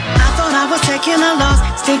 Right. I thought I was taking a loss,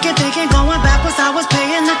 stinking, thinking, going backwards, I was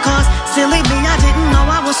paying the cost. Silly me, I didn't know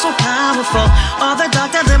I was so powerful. All the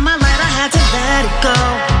dark that lit my light, I had to let it go.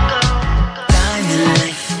 Diamond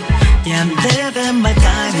life, yeah, I'm living my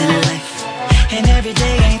diamond life. And every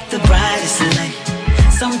day ain't the brightest light.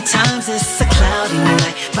 Sometimes it's a cloudy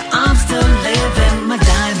night, but I'm still living my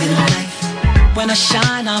diamond life. When I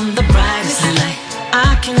shine, I'm the brightest light.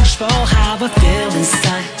 I control how I feel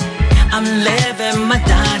inside. I'm living my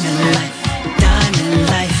diamond life, diamond diamond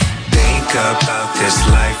life. Think about this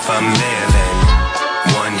life I'm living.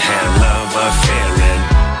 One hell of a feeling.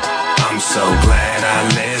 I'm so glad I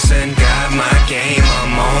listened. Got my game,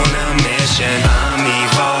 I'm on a mission. I'm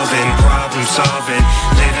evolving, problem solving,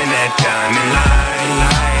 living that diamond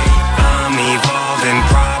life. I'm evolving,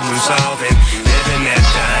 problem solving, living that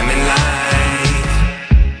diamond life.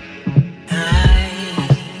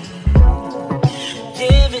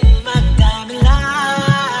 Living my diamond life.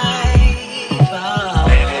 Oh.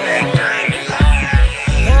 Living that diamond life.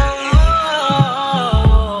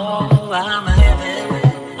 Oh, I'm living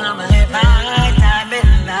my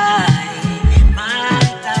diamond life. My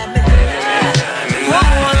diamond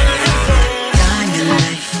life. Diamond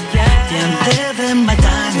life. Yeah, I'm living my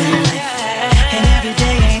diamond life. And every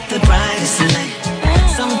day ain't the brightest light.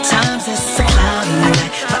 Sometimes it's a cloudy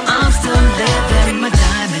night, but I'm still living my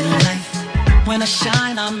diamond life. When I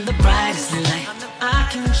shine, I'm the brightest light. I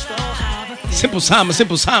control how I feel. Simple Simon,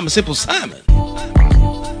 Simple Simon, Simple Simon.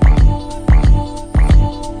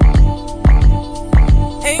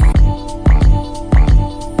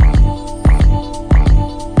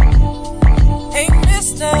 Hey,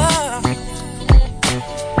 mister,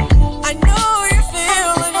 I know you're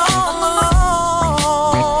feeling all alone.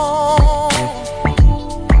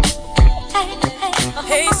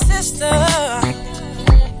 Hey, sister,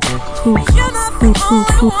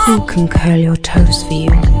 Who can curl your toes for you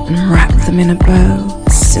and wrap them in a bow?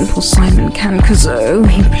 Simple Simon can, 'cause oh,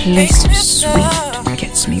 he plays so sweet,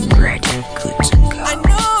 gets me ready, good to go. I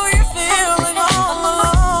know you're feeling all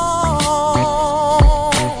alone.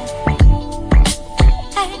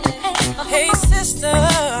 Hey, sister,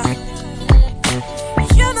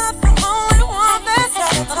 you're not the only one that's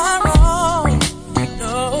had a time wrong.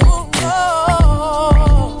 No, no.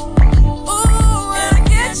 Ooh, I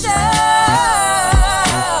get ya.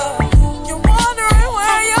 You're wondering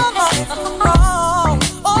where your life went wrong.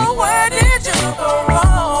 Oh, where did you go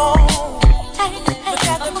wrong? Look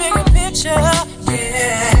at the bigger picture,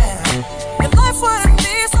 yeah. Your life wouldn't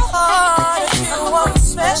be so hard if you weren't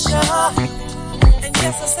special. And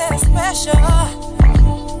yes, I said it's special.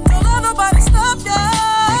 Don't let nobody stop ya.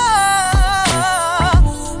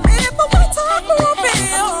 People will talk but won't be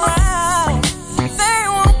around. They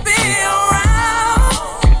won't be around.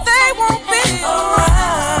 They won't be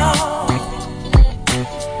around.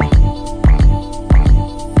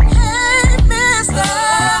 Hey, mister,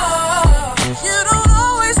 you don't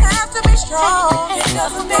always have to be strong. It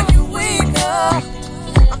doesn't make you weaker.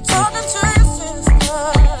 I'm talking to your sister.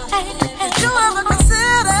 Did you ever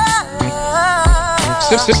consider?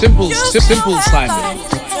 Simple Simon.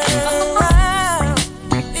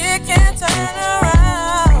 It can't turn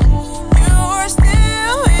around. You are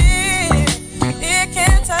still here. It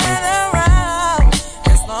can't turn around.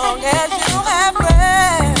 As long as you have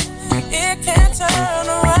breath, it can't turn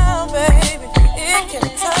around, baby. It can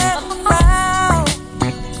turn around.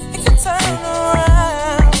 It can turn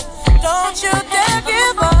around. Don't you dare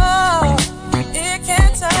give up. It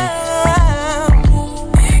can't turn around.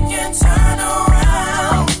 It can turn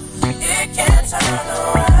around. It can turn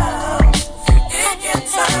around. It can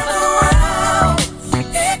turn around.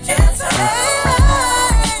 It can turn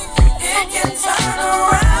around. It can turn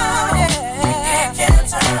around. Yeah. It can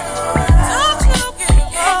turn around. Don't you give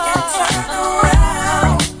up. It can turn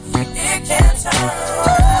around. It can turn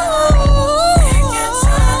around. It can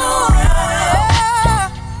turn around.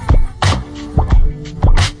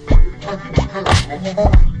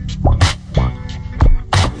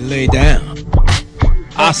 Lay down.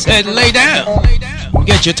 I said lay down.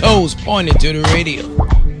 Get your toes pointed to the radio.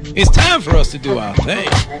 It's time for us to do our thing,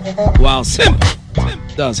 while Simple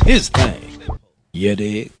does his thing. You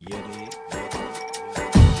dig?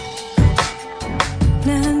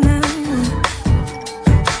 Na na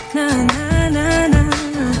na na na na.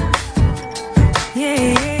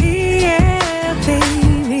 Yeah, yeah,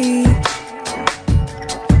 baby.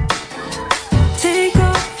 Take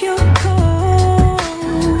off your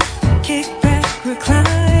coat, kick back, recline.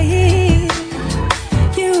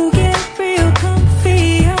 You get real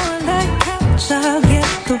comfy on that couch. I'll get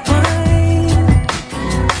the wine.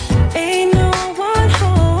 Ain't no one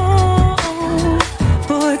home.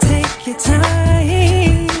 Boy, take your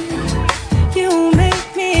time. You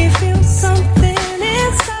make me feel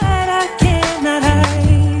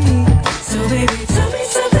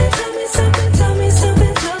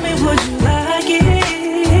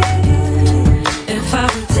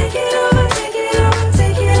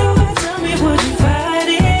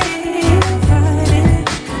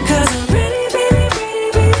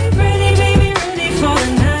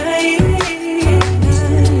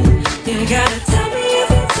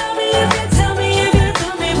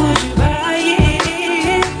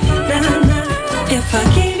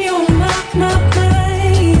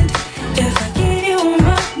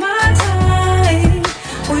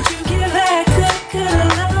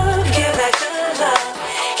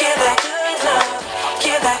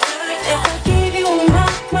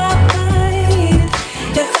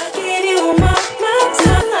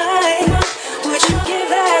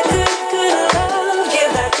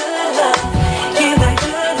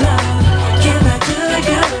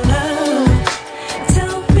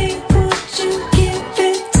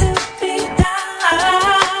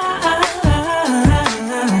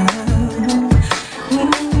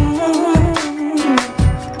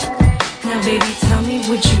Now baby, tell me,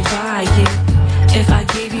 would you buy it? If I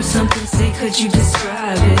gave you something, say, could you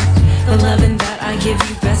describe it? The loving that I give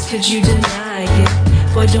you best, could you deny it?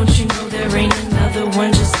 Boy, don't you know there ain't another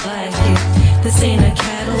one just like it? This ain't a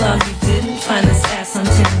catalog, you didn't find this ass on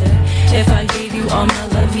Tinder. If I gave you all my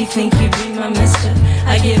love, you think you'd be my mister?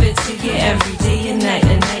 I give it to you every day and night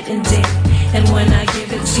and day. And when I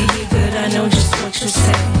give it to you good, I know just what you'll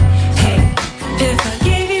say. Hey, if I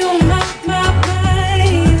gave you my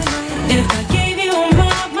mind, if I gave you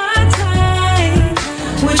my time,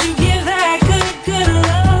 would you give that good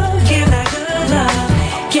love? Give that good love,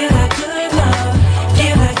 give that good love,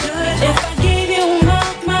 give that good. If I gave you my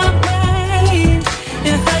mind,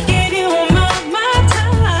 if I gave you my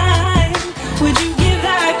time, would you give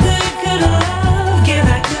that good love? Give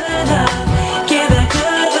that good love, give that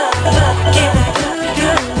good love, give that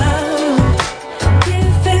good love.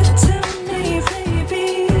 Give it to me, baby,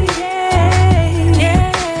 yeah,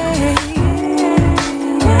 yeah.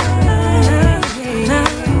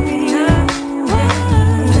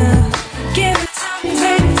 Give it to me,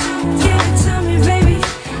 baby, give it to me, baby,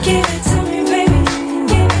 give it to me, baby,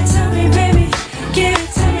 give it to me, baby, give it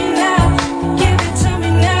to me now, give it to me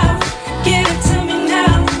now, give it to me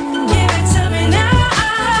now, give it to me now.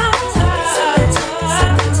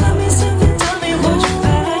 Tell me something, tell me what you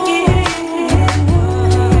better give.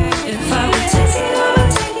 If I would take it,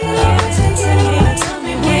 tell me what you better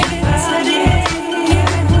give.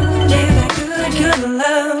 Give that good love.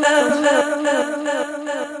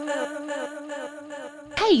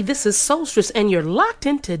 Hey, this is Soulstress, and you're locked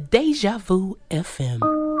into Deja Vu FM.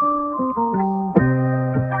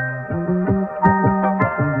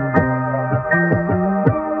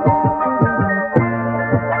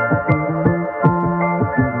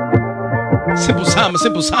 Simple Simon,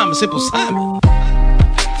 Simple Simon, Simple Simon.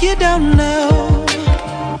 You don't know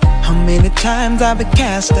how many times I've been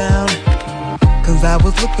cast down, 'cause I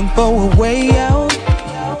was looking for a way out.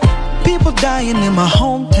 People dying in my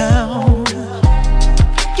hometown.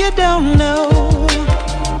 You don't know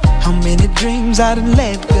how many dreams I done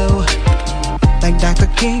let go. Like Dr.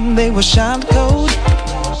 King, they were shine cold,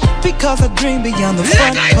 because I dream beyond the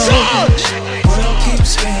front porch. World keeps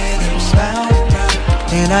spinning round and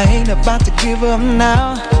round, and I ain't about to give up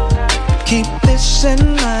now. Keep this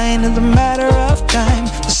in mind, it's a matter of time.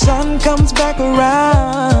 The sun comes back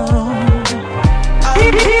around. I'm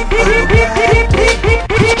looking for a bright day.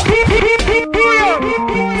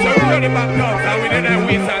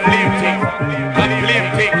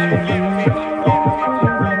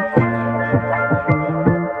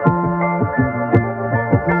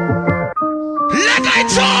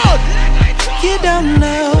 You don't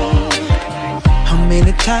know how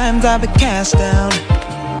many times I've been cast down,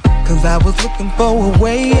 'cause I was looking for a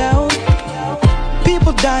way out.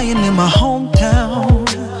 People dying in my hometown.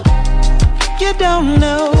 You don't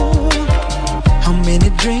know how many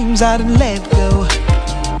dreams I done let go.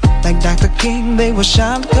 Like Dr. King, they were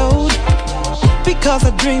shine cold, because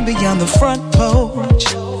I dream beyond the front porch.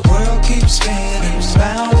 World keeps spinning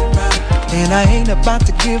round and round, and I ain't about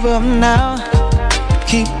to give up now.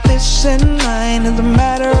 Keep this in mind, it's a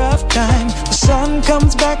matter of time. The sun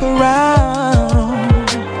comes back around.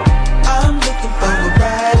 I'm looking for a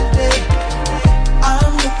brighter day.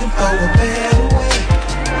 I'm looking for a better way.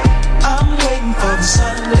 I'm waiting for the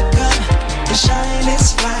sun to come to shine its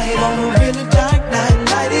light on a really dark night.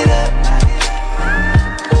 Light it up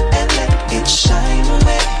and let it shine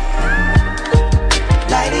away.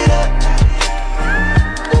 Light it up,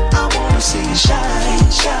 I wanna see it shine,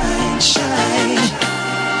 shine, shine.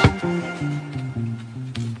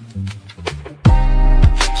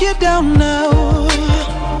 You don't know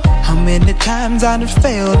how many times I done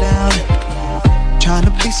fell down, trying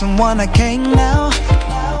to be someone I can't now,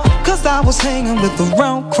 'cause I was hanging with the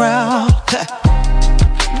wrong crowd.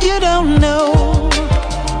 You don't know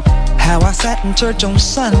how I sat in church on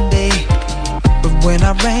Sunday, but when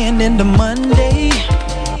I ran into Monday,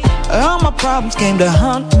 all my problems came to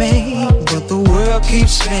haunt me. But the world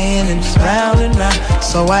keeps spinning round and round,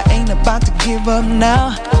 so I ain't about to give up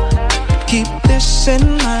now. Keep this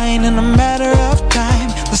in mind, in a matter of time,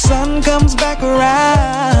 the sun comes back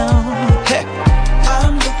around. Hey,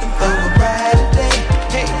 I'm looking for a brighter day.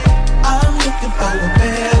 Hey, I'm looking for a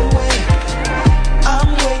better way. I'm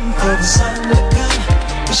waiting for the sun to come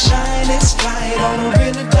to shine its light on a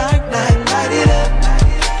really dark night. Light it up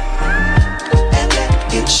and let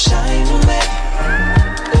it shine away.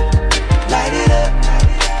 Light it up,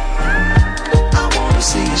 I wanna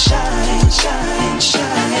see it shine, shine,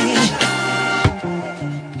 shine.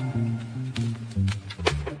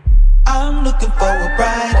 I'm looking for a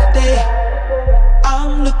brighter day.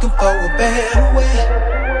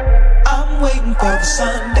 for the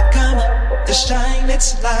sun to come, to shine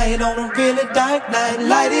its light on a really dark night.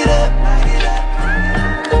 Light it up,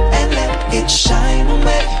 and let it shine on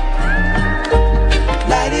me.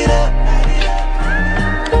 Light it up,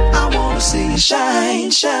 I wanna see you shine,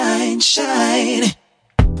 shine, shine.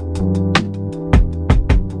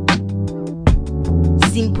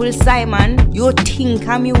 Simple Simon, you think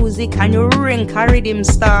of music and you rank a rhythm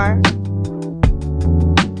star.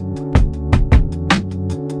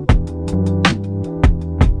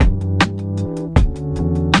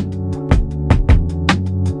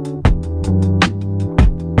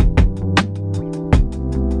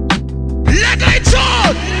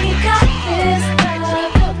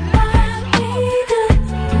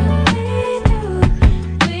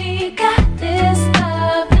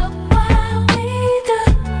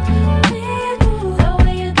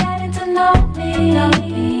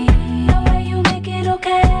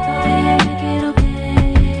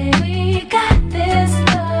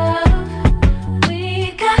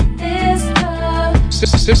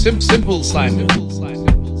 Simple Simon.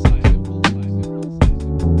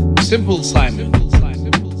 Simple Simon.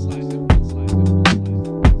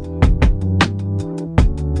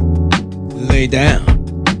 Lay down.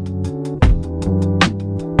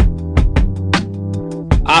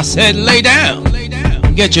 I said lay down.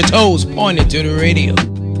 Get your toes pointed to the radio.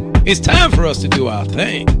 It's time for us to do our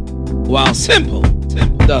thing, while Simple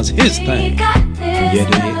does his thing. You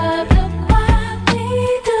dig?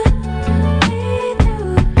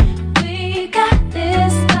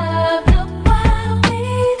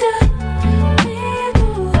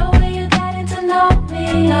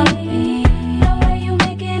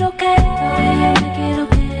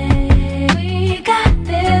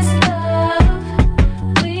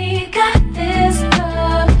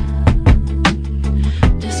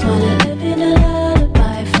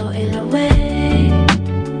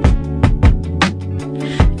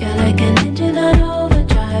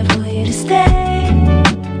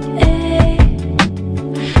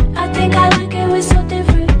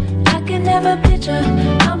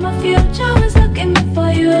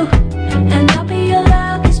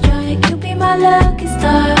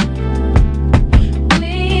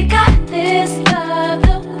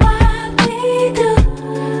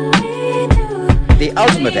 The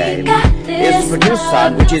ultimate aim is to produce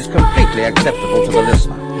sound which is completely acceptable to the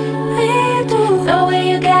listener. The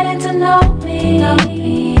way you getting to know me,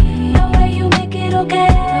 the way you make it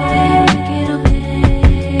okay.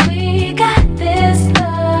 We got this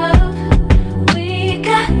love, we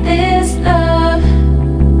got this love.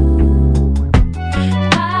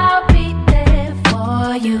 I'll be there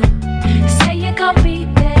for you. Say you're gonna be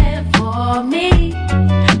there for me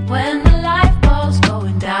when the life ball's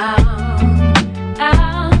going down.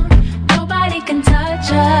 Nobody can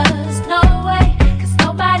touch us, no way, 'cause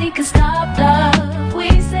nobody can stop love,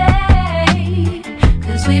 we say,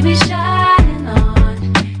 'cause we be shining on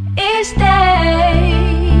each day.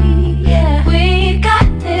 Yeah, we got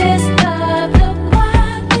this love, look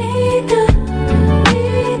what we do,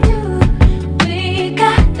 we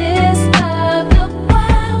got this love, look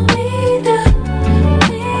what we do,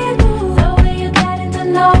 the way you getting to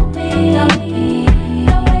know me,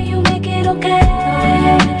 the way you make it okay.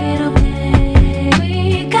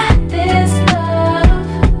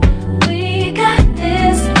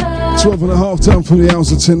 12 and a half down from the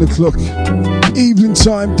hours of 10 o'clock. Evening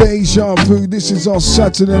time, Deja Vu. This is our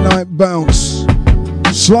Saturday night bounce.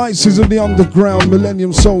 Slices of the underground,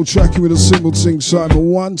 Millennium Soul tracking with a single thing, Simon.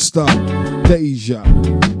 One star, Deja.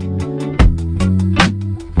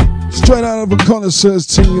 Straight out of a connoisseur's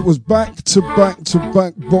team, it was back to back to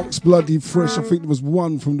back, box bloody fresh. I think there was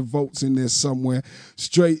one from the vaults in there somewhere.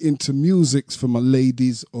 Straight into musics for my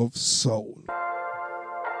ladies of soul.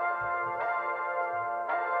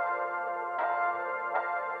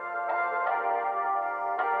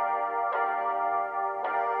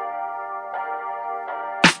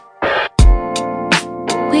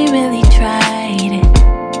 We really tried it,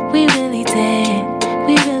 we really did,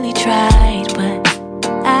 we really tried, but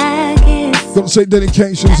I guess Got to say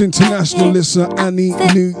dedications, international listener Annie,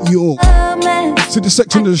 New York. To the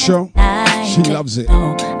section of the show, she loves it.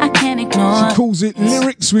 I can't ignore. She calls it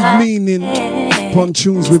lyrics with meaning, upon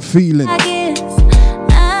tunes with feeling.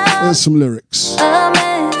 There's some lyrics. A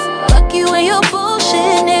mess, fuck you and your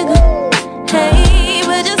bullshit, nigga. Hey,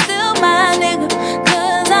 but you're still my nigga,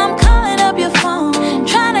 'cause I'm calling up your phone,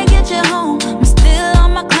 trying to get you home. I'm still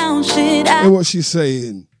on my clown shit. Hear what she's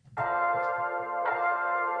saying.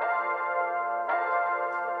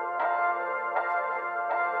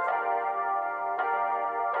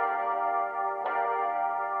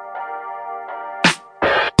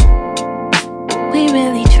 We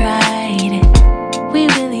really tried it,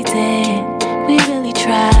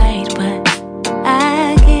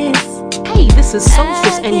 this is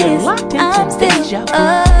Solstice, and you're locked into Deja Vu.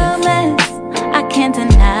 I can't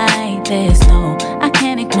deny this, no, I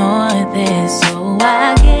can't ignore this. So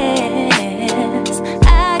I guess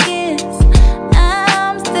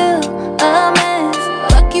I'm still a mess.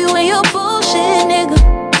 Fuck you and your bullshit, nigga.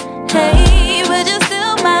 Hey, but you're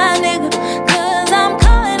still my nigga. Cause I'm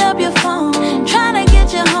calling up your phone, trying to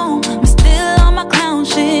get you home. I'm still on my clown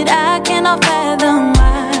shit. I cannot fathom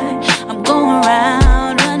why I'm going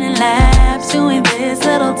around running laps, doing this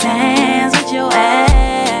little dance with your ass.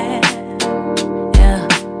 Yeah.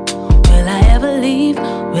 Will I ever leave?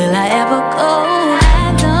 Will I ever go?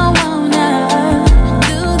 I don't wanna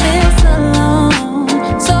do this alone.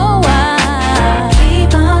 So I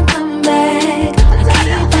keep on coming back. I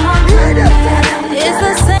keep on coming back. It's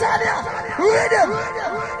the same.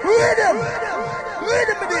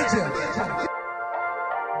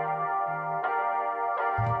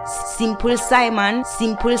 Simple Simon,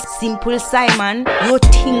 simple Simon. You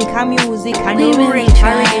think of music and you really rate a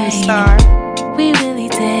rhythm star. We really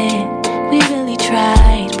did, we really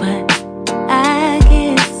tried, but I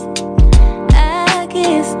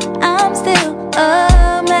guess I'm still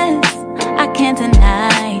a mess. I can't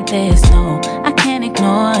deny this, no, I can't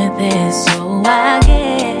ignore this. So I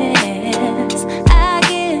guess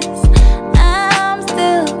I'm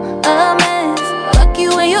still a mess. Fuck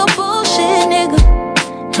you and your bullshit, nigga.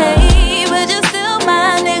 Hey, but you're still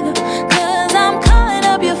my nigga. Cause I'm calling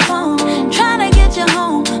up your phone, trying to get you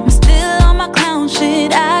home. I'm still on my clown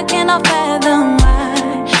shit. I cannot fathom why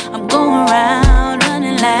I'm going around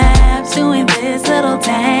running laps, doing this little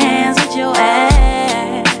dance with your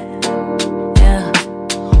ass. Yeah.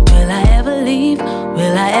 Will I ever leave?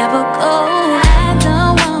 Will I ever go? I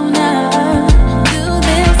don't wanna do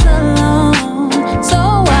this alone. So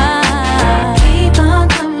I keep on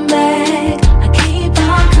coming back. I keep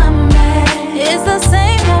on coming back. It's the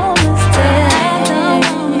same old mistake. I don't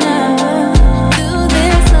wanna do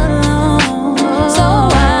this alone. So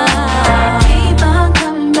I keep on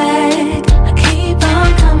coming back. I keep on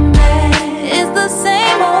coming back. It's the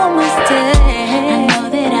same old mistake. I know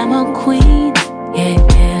that I'm a queen, yeah,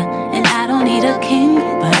 yeah, and I don't need a king,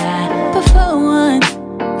 but I prefer one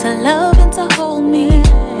to love and to hold me,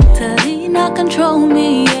 to lead, not control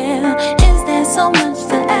me, yeah. Is there so much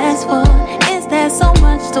to ask for? Is there so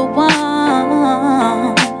much to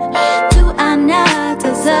want? Do I not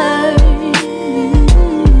deserve?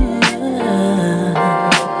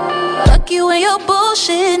 Fuck you and your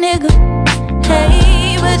bullshit, nigga.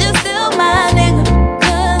 Hey, but you're still my nigga.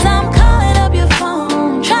 Cause I'm calling up your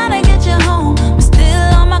phone, trying to get you home. I'm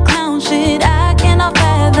still on my clown shit. I cannot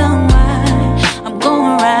fathom why I'm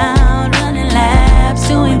going around running laps,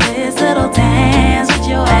 doing this little dance with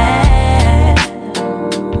your ass.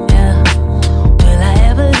 Yeah. Will I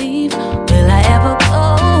ever leave? Will I ever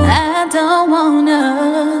go? I don't wanna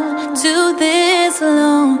do this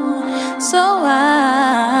alone. So I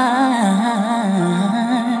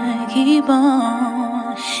keep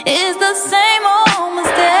on. It's the same old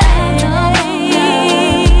mistake.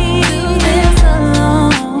 Do this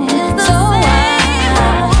alone. So I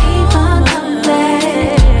keep on coming back.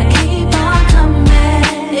 Keep on coming back.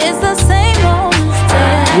 It's the same old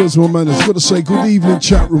mistake. Where's my man? I've got to say good evening,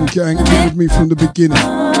 chat room gang. Been with me from the beginning.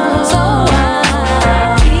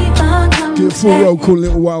 Get a full roll call a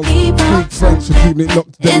little while. Big thanks for keeping it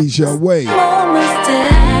locked Deja way.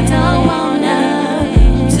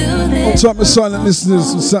 What's up, my silent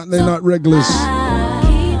listeners and Saturday night regulars?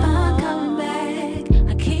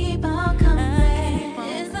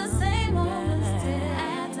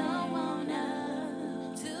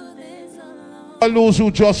 Those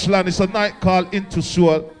who just land, it's a night call into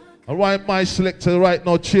Soul. Alright, my selector right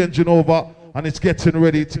now changing over and it's getting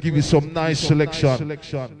ready to give you some nice selection.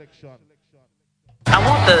 I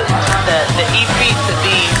want the EP to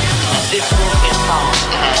be this book in song.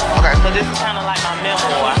 Okay. So this is kind of like my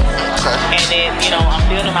memoir. Okay. And then, you know, I'm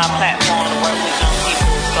building my platform to work with young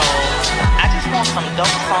people. So I just want some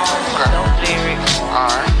dope songs, dope lyrics.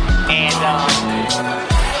 Alright. And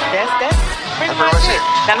that's pretty much it.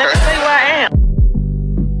 Now let me tell you where I am.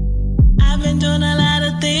 I've been doing a lot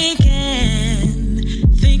of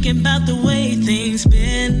thinking about the way things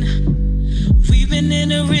been. We've been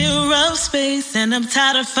in a real rough space, and I'm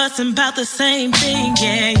tired of fussing about the same thing,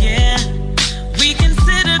 yeah. We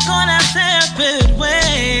consider going our separate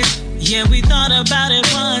ways. Yeah, we thought about it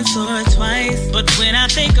once or twice. But when I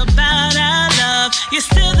think about our love, you're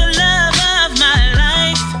still the love of my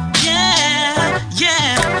life. Yeah.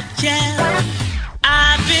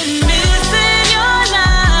 I've been missing your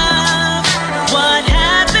love. What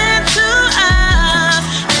happened to us?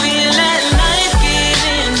 We let life get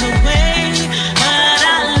in the way, but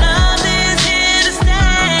our love is here.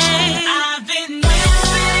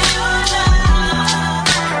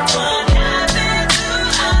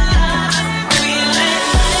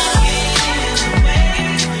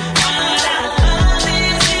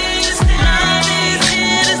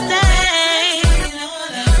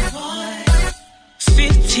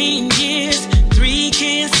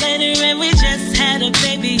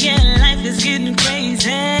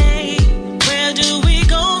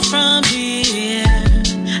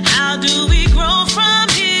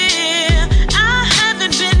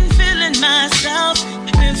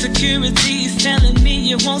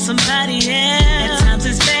 At times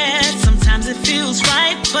it's bad, sometimes it feels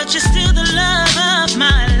right, but you're still the love of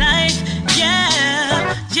my life.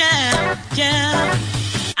 Yeah, yeah, yeah.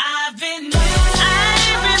 I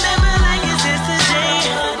remember like it's yesterday.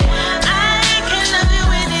 I can love you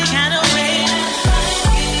any kind of way.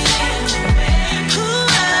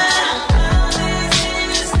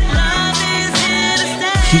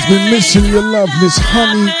 She's been missing your love, Miss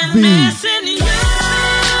Honey B.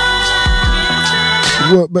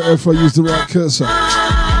 It worked better if I used the right cursor.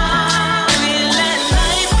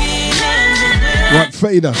 Right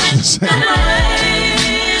fader.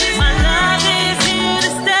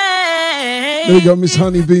 There you go, Miss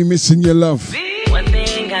Honey B, missing your love. One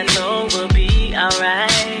thing I know will be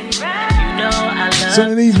alright. You know I love.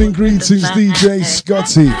 Send an evening greetings, DJ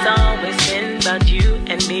Scotty. It's always been about you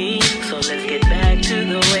and me. So let's get back to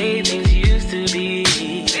the way things used to be.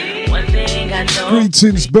 One thing I know.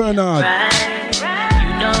 Greetings, Bernard.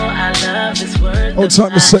 You know I love this word. All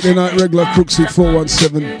time for Saturday night, regular Crooks at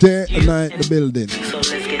 417. Day and night, the building. So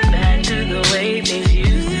let's get back to the way things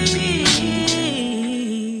used to be.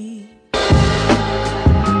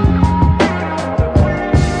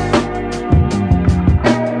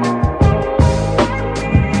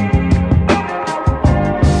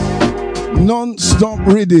 Non-stop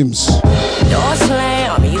rhythms. Door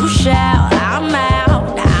slam, you shout, I'm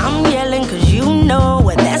out. Now I'm yelling cause you know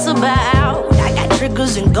what that's about. I got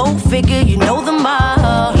triggers and go figure, you know them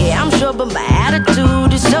all. Yeah, I'm sure, but my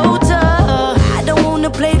attitude is so tough. I don't wanna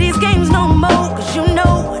play these games no more, cause you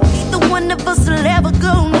know neither one of us will ever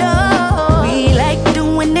go no. We like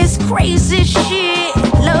doing this crazy shit.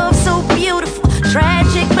 Love so beautiful,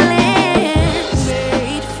 tragic blend.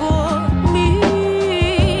 Made for me.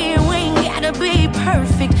 We ain't gotta be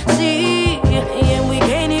perfect. See, and we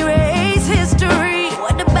can't erase history.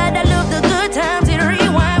 What about I love the good times and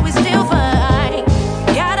rewind? We still fine.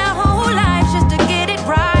 Got our whole lives just to get it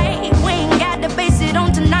right. We ain't got to base it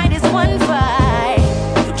on tonight. It's one fight.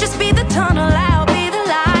 You just be the tunnel, I'll be the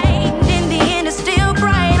light. In the end, it's still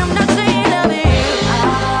bright. I'm not saying love you.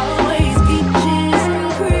 Always peaches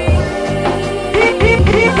and cream.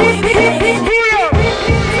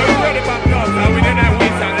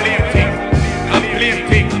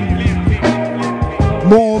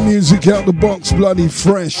 More music out the box, bloody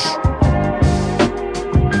fresh.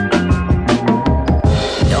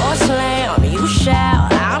 Door slam, you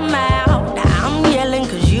shout, I'm out. Now I'm yelling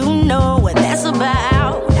cause you know what that's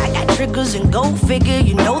about. I got triggers and go figure,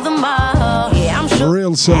 you know them all. Yeah, I'm sure.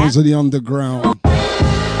 Real sounds of the underground.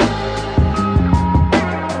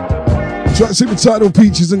 Track super title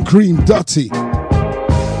Peaches and Cream, Dotty.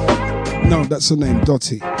 No, that's her name,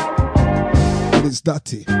 Dotty. But it's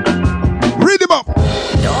Dotty. Read him up!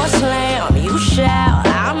 Door slam, you shout,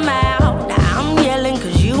 I'm out. Now I'm yelling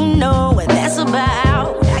cause you know what that's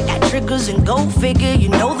about. I got triggers and go figure, you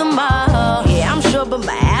know them all. Yeah, I'm sure, but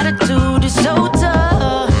my attitude is so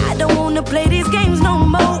tough. I don't wanna play these games no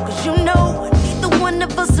more, cause you know neither one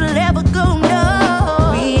of us will ever go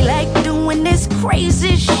no. We like doing this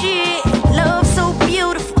crazy shit. Love so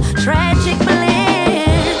beautiful, tragic blend.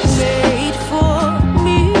 Made for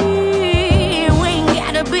me. We ain't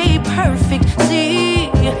gotta be perfect. See,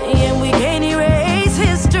 and we can't erase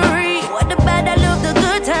history. What about I love the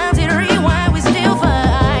good times and rewind? We still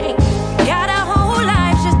fine. Got our whole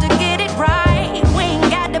lives just to get it right. We ain't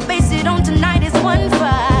got to base it on tonight. It's one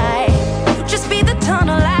fight. You just be the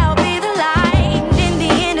tunnel, I'll be the light. In the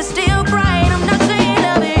end, it's still bright. I'm not saying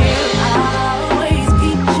love you. Always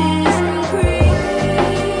peaches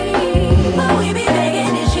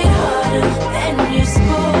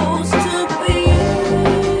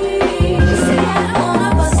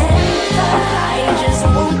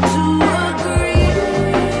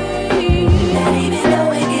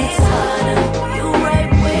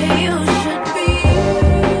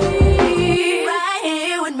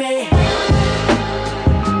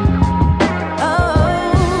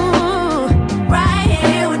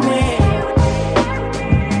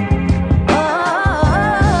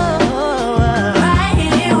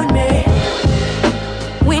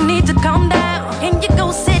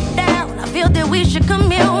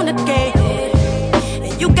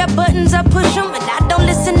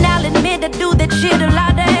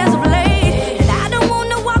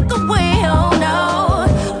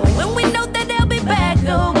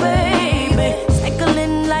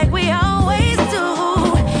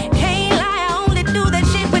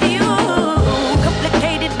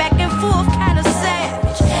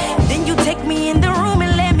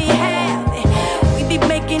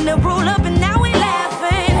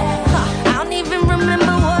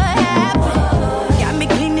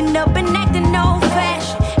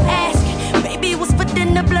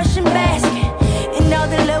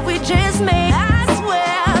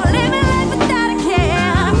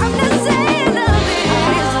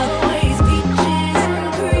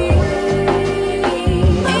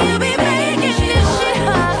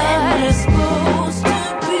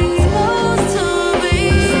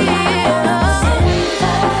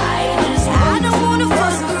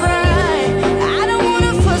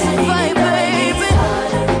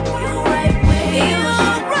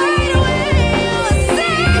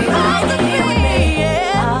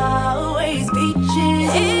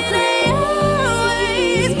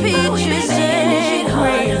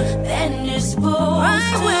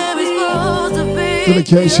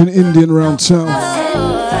Dedication Indian round town.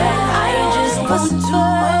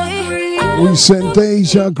 We send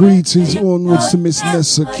Deja greetings onwards to Miss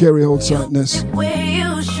Nessa. Carry hold tightness.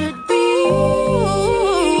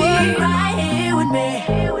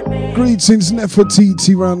 Greetings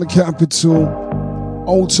Nefertiti round the capital.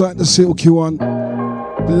 Old tight the silky one.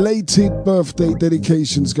 Belated birthday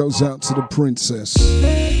dedications goes out to the princess.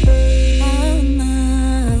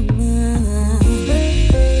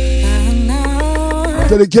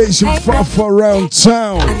 Dedication far around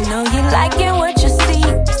town. I know you liking what you see.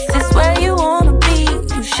 Is this where you wanna be?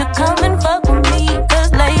 You should come and fuck with me,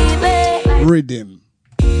 'cause lately Rhythm.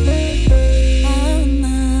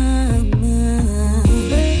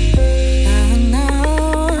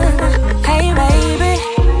 Hey baby,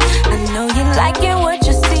 I know you liking what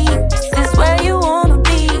you see. Is this where you wanna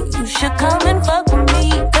be? You should come and fuck with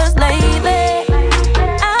me, 'cause lately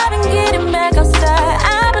I've been getting back outside.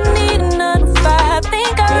 I've been needing another vibe.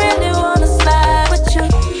 Think I really wanna slide with you,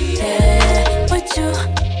 yeah, with you.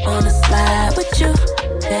 Wanna slide with you,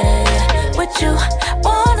 yeah, with you.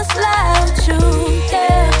 Wanna slide with you,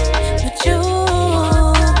 yeah, with you,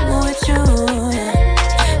 with you, yeah,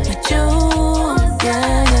 with you,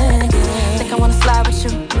 yeah, yeah. Think I wanna slide with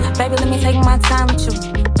you, baby. Let me take my time with you.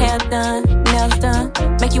 Hair done, nails done,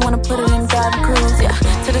 make you wanna put it in drive and cruise, yeah.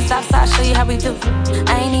 To the south side, show you how we do. I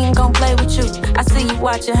ain't even gon' play with you. I see you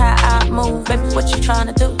watching how I move, baby. What you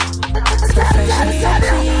tryna do? So fresh and so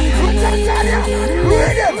clean, I know you can get enough.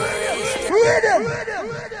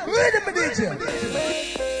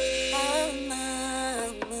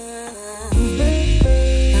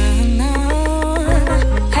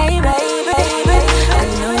 Hey baby, I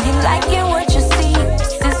know you liking what you see.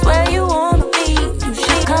 Is this where you wanna be? You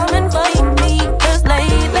should come and fuck with me, 'cause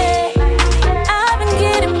lately I've been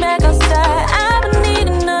getting back outside. I've been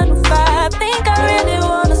needing another vibe. Think I really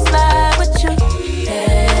wanna slide with you,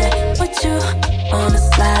 yeah, with you. Wanna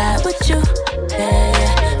slide with you, yeah,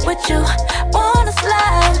 with you. Wanna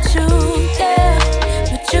slide with you, yeah,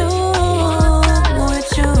 with you,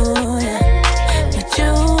 with you, yeah, with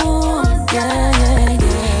you, yeah, yeah,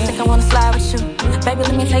 yeah. Think I wanna slide with you, baby.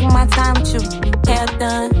 Let me take my time with you. Hair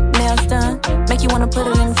done, nails done, make you wanna put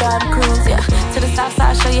it in drive and cruise, yeah. To the south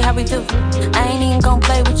side, show you how we do. I ain't even gon'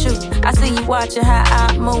 play with you. I see you watching how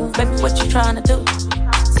I move, baby. What you tryna do?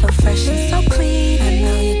 So fresh and so clean, I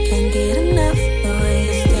know you can't get enough. The way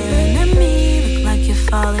you're staring at me, look like you're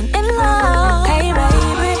falling in love. Hey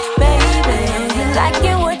baby, baby, I know you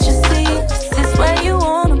liking what you see. Is this where you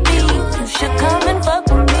wanna be? You should come and fuck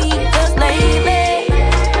with me, 'cause lately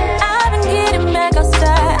I've been getting back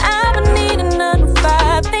outside. I've been needing another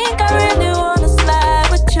vibe. Think I really wanna slide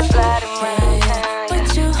with you, yeah, with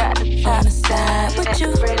you. Wanna slide with you,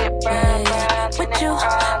 yeah, with you.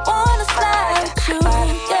 Wanna slide with you,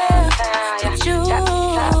 yeah, with you,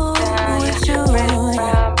 with you,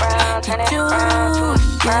 yeah, with you,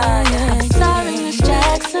 yeah, yeah. Sorry, Miss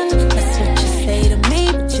Jackson, that's what you say to me,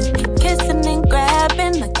 but you keep kissing and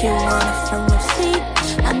grabbing like you want it from your seat.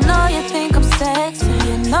 I know you think I'm sexy,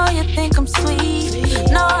 you know you think I'm sweet.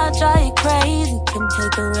 Know I'll drive you crazy, come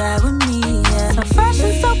take a ride with me, yeah. So fresh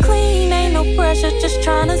and so clean, ain't no pressure, just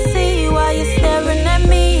tryna see why you're staring at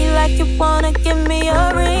me like you wanna give me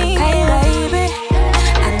a ring. Hey baby,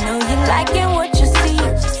 I know you liking what you see.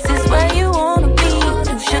 Is this where you wanna be?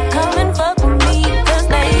 You should come and fuck with me, 'cause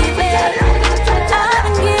lately I've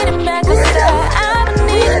been getting back outside. I've been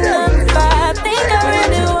needing another vibe. Think I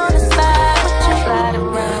really wanna slide with you,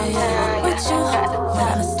 yeah, with you.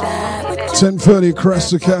 Wanna slide with you. 10:30 across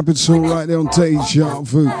the capital, right there on Deja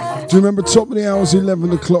Vu. Do you remember top of the hours,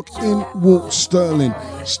 11 o'clock, in walks Sterling.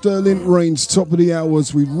 Sterling reigns top of the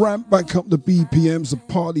hours. We ramp back up the BPMs. The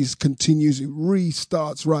parties continues. It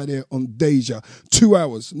restarts right there on Deja. 2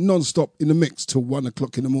 hours non-stop in the mix till 1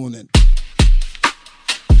 o'clock in the morning.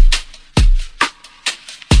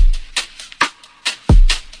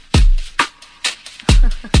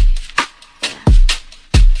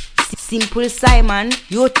 Simple Simon,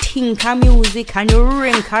 you think of music and you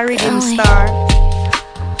rank a rhythm star.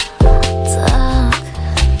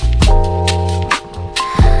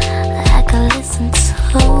 I can listen to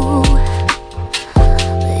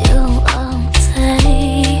you all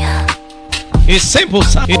day. It's simple.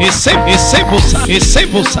 It's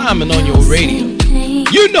simple Simon on your radio.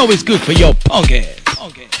 You know it's good for your punk ass.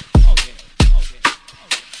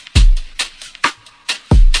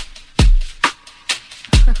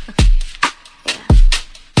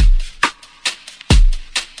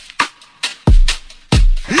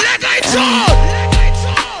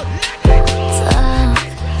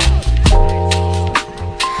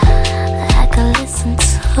 I can listen to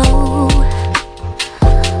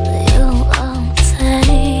you all day.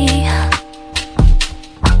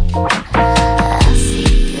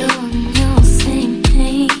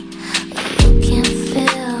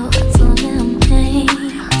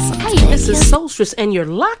 Soulstress, and you're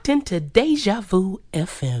locked into Deja Vu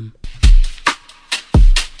FM.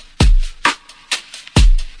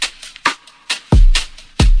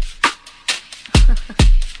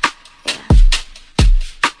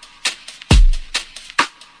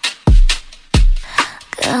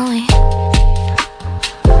 Going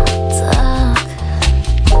talk.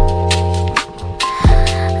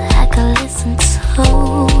 I could listen to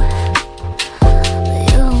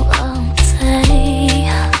you all day.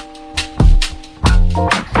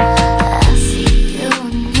 I see you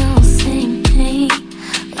and your same thing.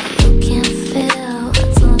 You can feel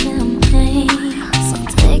what's on me. So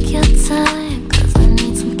take your time, 'cause I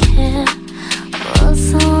need some care.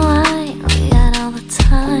 What's alright? We got all the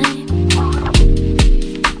time.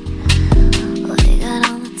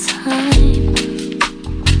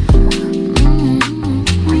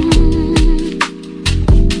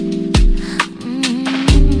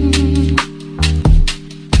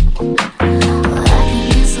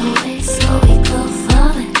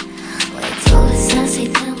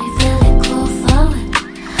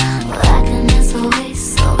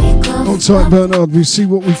 Tight Bernard, we see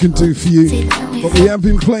what we can do for you, but we have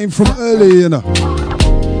been playing from earlier, you know.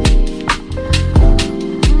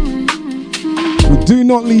 We do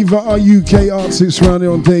not leave our UK artists around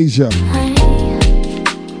here on Deja.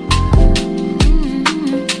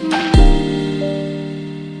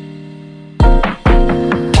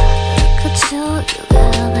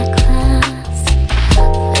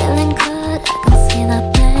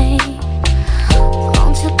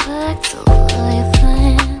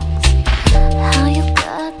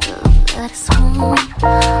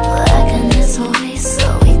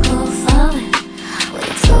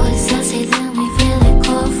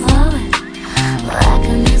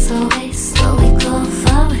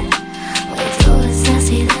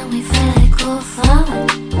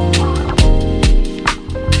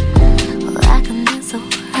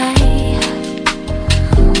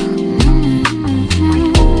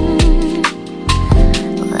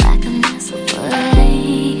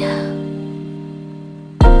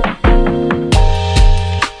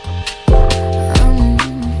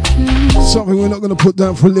 Something we're not going to put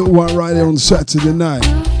down for a little while right there on Saturday night.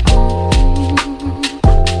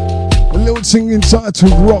 A little thing inside to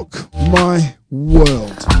Rock My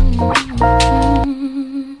World.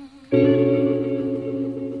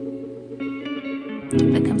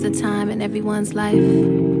 There comes a time in everyone's life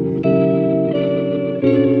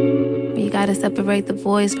where you gotta separate the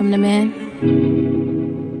boys from the men.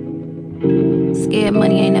 Scared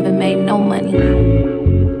money ain't never made no money.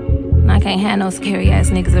 And I can't have no scary ass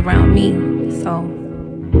niggas around me, so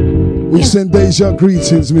we send Deja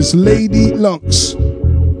greetings, Miss Lady Lux.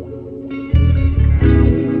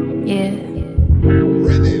 yeah.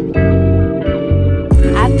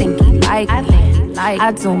 I think he like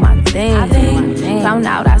I do my thing. Found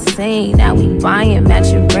out I sing, now we buying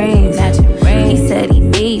matching rings. He said he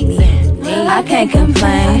need me, I can't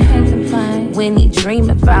complain. When he dream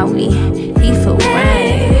about me, he feel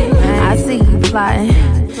rain. I see you plotting,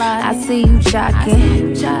 I see you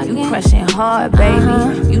jocking. You crushing hard,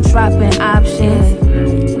 baby, you dropping options.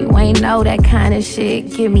 You ain't know that kind of shit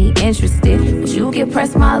get me interested, but you can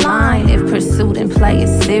press my line if pursuit and play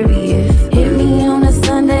is serious. Hit me on a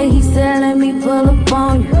Sunday, he said let me pull up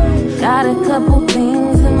on you. Got a couple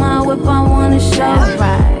things in my whip I wanna show.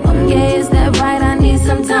 Yeah, is that right? I need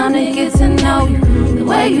some time to get to know you. The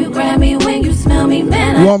way you grab me when you smell me,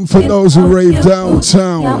 man. One for those who rave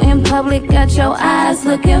downtown. Out in public, got your eyes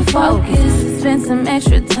looking focused. Spend some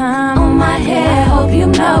extra time on my hair, hope you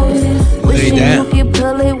notice. Lay down. You could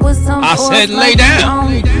pull it with some I said lay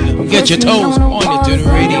down. Get your toes pointed to the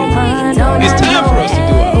radio. It's time for us to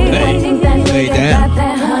do our thing. Lay down.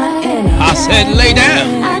 I said lay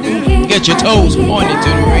down. Get your toes pointed to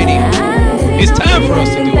the radio. It's time for us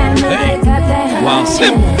to do our thing. While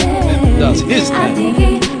Simple does his thing.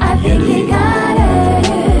 I think he got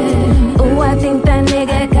it. Ooh, I think that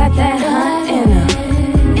nigga got that hot in him.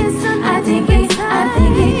 I think he got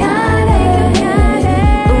it.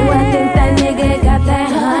 Ooh, I think that nigga got that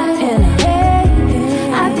hot in him.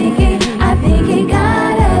 I think he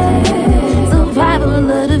got it.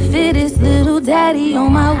 Survival of the fittest, little daddy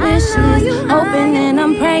on my wish list. Hoping and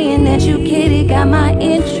I'm praying that you get it, got my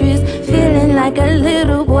interest. Feeling like a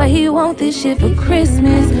little boy, he want this shit for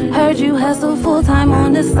Christmas. Heard you hustle full time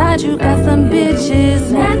on the side, you got some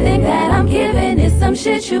bitches. Nothing that I'm giving is some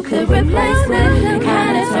shit you could replace with. It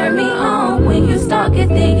kinda turned me on when you stalk it,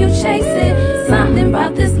 then you chase it. Something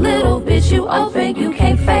about this little bitch you open, you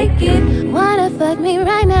can't fake it. Wanna fuck me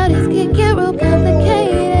right now, this could get real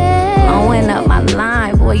complicated. Blowing up my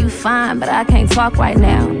line, boy, you fine, but I can't talk right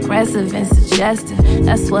now. Aggressive and suggestive,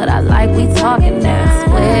 that's what I like, we talking now.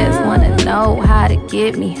 Squares wanna know how to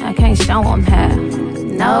get me, I can't show them how.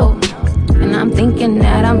 No, and I'm thinking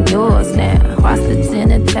that I'm yours now. Cross the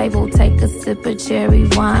dinner table, take a sip of cherry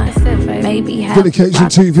wine. Maybe have dedication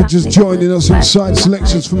to you for just joining us on side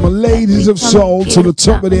selections from my ladies of soul to the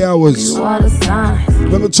top of the hours.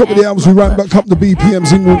 Remember, top of the hours, we ran back up the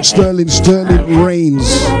BPMs in walk Sterling Reigns.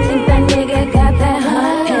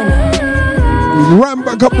 We ran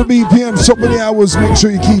back up the BPMs, top of the hours, make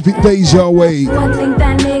sure you keep it Deja way. I think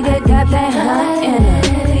that nigga got that hot in it.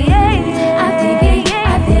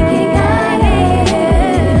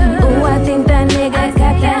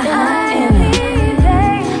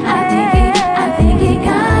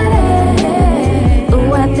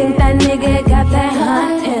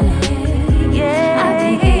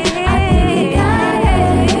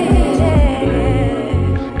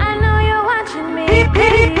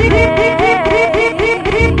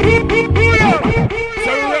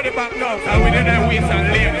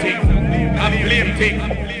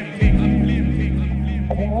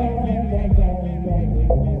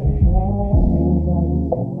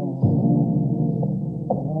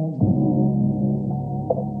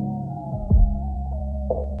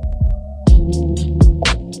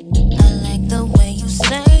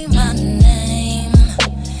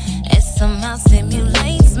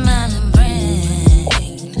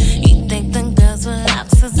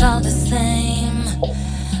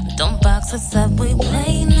 What's up, we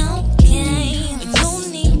play no games. You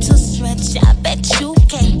need to stretch, I bet you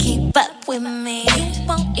can't keep up with me. You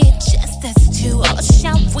want it just as two, or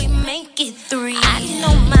shall we make it three? I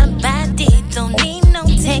know my body don't need no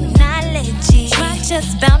technology. Try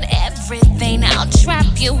just about everything, I'll trap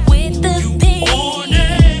you with the beat.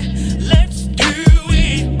 Let's do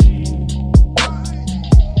it.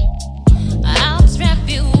 I'll trap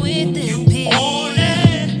you with the beat.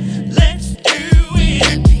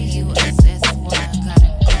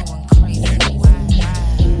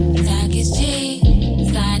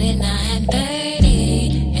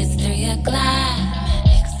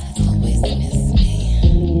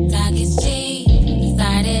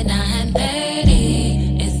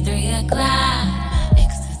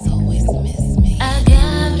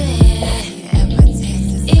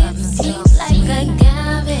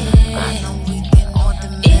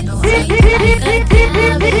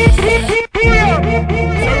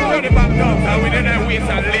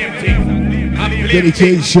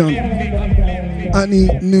 Dedication, Annie,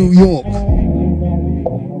 New York.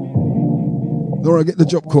 Laura, get the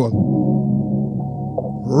job call.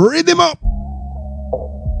 Read him up.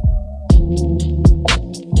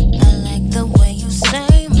 I like the way you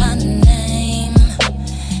say my name.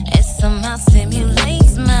 It somehow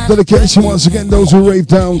simulates my Dedication once again, those who rave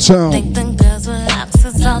downtown. think the girls with locks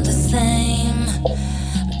is all the same.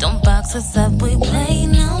 Don't box us up, we play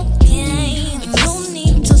no games. You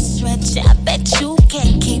need to stretch, I bet you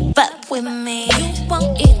can't keep up with me. You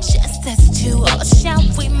want it just as two, or shall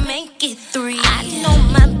we make it three? I know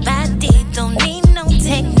my body don't need no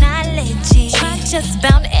technology. Try just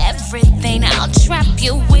about everything, I'll trap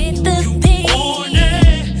you with the beat.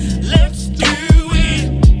 Let's do it.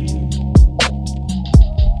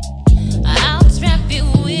 I'll trap you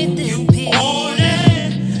with the beat.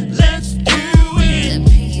 Let's do it. The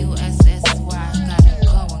P-U-S-S-Y got it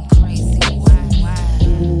going crazy.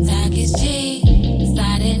 Tag is G,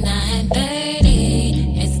 started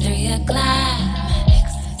 9:30. It's 3 o'clock. My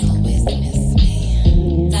exes always miss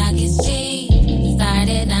me. Tag is G,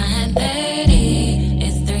 started 9:30.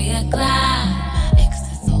 It's 3 o'clock. My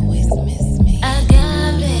exes always miss me.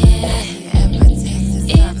 Agave. It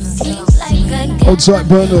seems like a Outside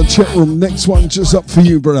burner chat room. Next one just up for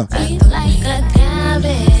you, brother. like agave.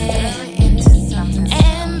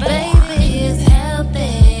 And baby is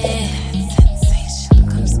healthy. Sensation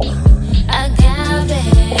comes on. Agave.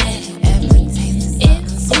 It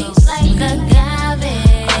seems like agave.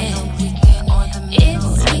 It's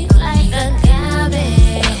sweet like agave.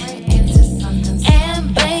 And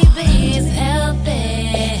baby is healthy.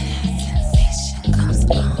 Sensation comes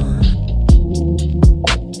on.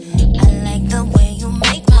 I like the way you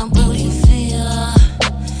make my booty feel.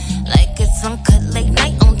 Like it's uncut late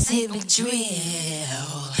night on TV drill.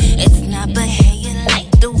 It's not but hey, you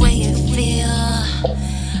like the way it feel.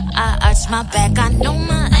 I arch my back, I know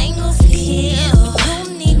my angles kill. You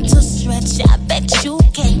need to stretch, I bet you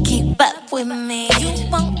can't keep up with me. You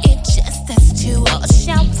want it just as two, or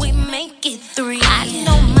shall we make it three? I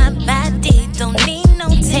know my body don't need no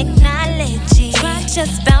technology. Try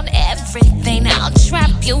just about everything, I'll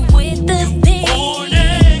trap you with the beat.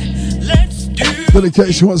 Let's do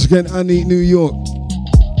Dedication once again, Annie, New York.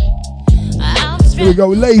 Here we go,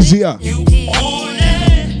 Lazier.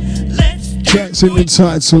 Tracks in the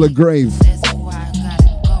title of Grave.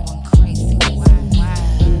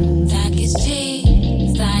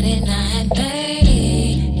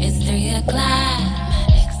 It's 3 o'clock.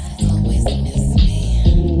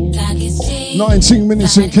 19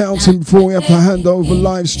 minutes and counting before we have to hand over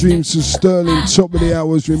live streams to Sterling. Top of the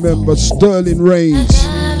hours, remember, Sterling Reigns.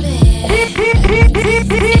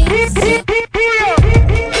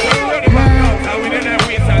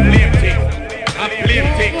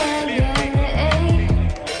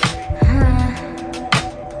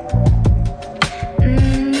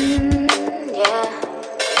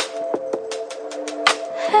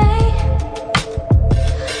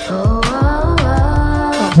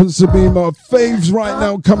 Happens to be my faves right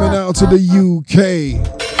now coming out of the UK.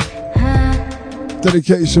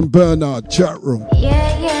 Dedication Bernard, chat room.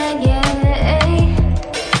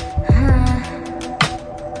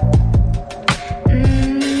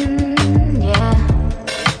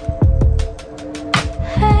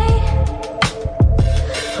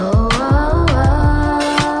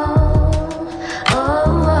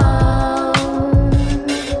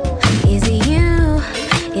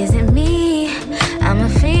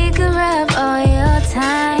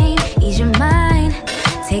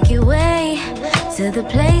 The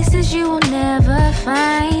places you will never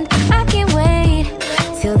find. I can't wait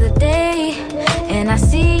till the day, and I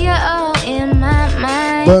see you all in my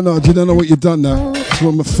mind. Bernard, you don't know what you've done now. It's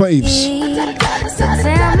one of my faves. So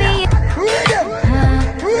tell me.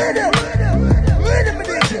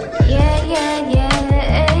 Yeah, yeah, yeah.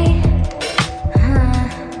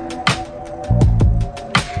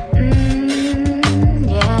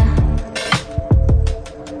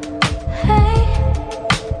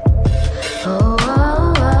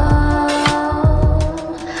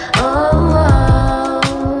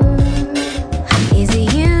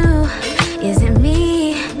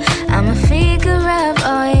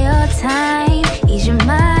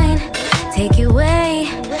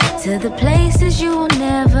 The places you will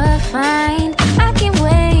never find. I can't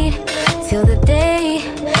wait till the day,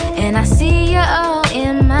 and I see you all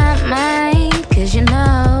in my mind. Cause you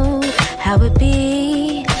know how it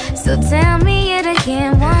be. So tell me it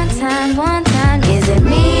again one time, one time. Is it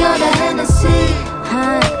me or the Hennessy?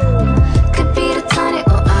 Huh? Could be the tonic,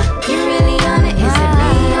 or are you really on it? Is it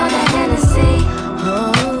me or the Hennessy?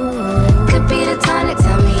 Oh, could be the tonic.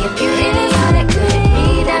 Tell me if you really on it. Could it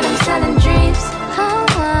be that I'm selling dreams?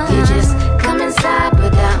 You just come inside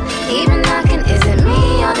without even knocking. Is it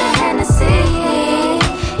me or the Hennessy?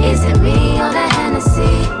 Is it me or the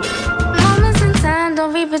Hennessy? Moments in time,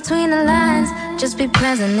 don't read between the lines. Just be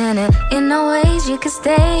present in it. In no ways you could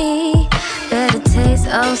stay. Better taste,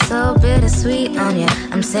 oh so bittersweet on you.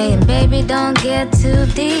 I'm saying, baby, don't get too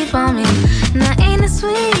deep on me. Now ain't it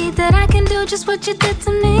sweet that I can do just what you did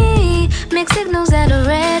to me? Mixed signals at a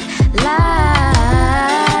red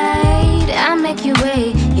light. I make you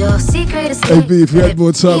wait. Your secret is. Hey B, if we had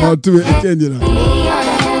more time, I'll do it again, you know.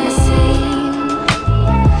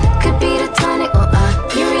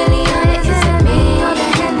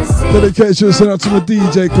 Dedication sent out to my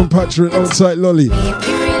DJ compatriot outside Lolly.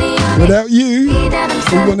 Without you,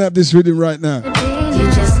 we wouldn't have this rhythm right now. You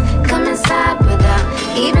just come inside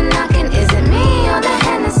without even knocking. Is it me or the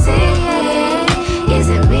Hennessy? Is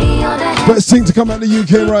it me or the Hennessy? Best thing to come out of the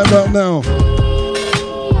UK right about now.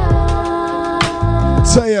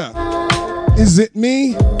 Taya, is it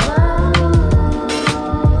me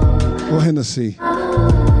or Hennessy?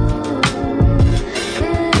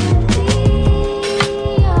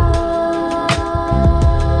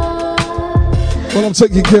 Well, I'm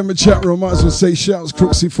taking care of my chat room. Might as well say shouts,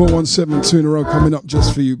 Crooksy 417, 2 in a row coming up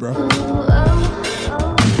just for you, bro.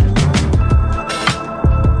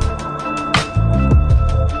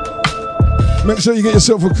 Make sure you get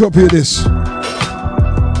yourself a copy of this.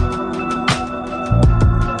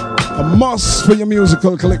 A must for your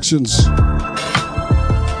musical collections.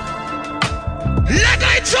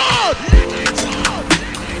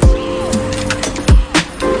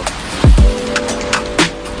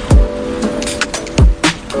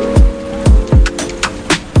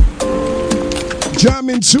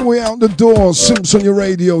 Jamming till we out the door. Simps on your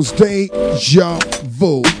radios. Deja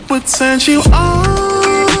Vu. What turns you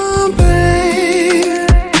on, babe?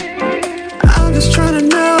 I'm just trying to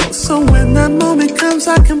know, so when that moment comes,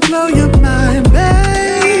 I can blow your mind, baby.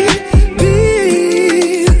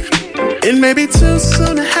 It may be too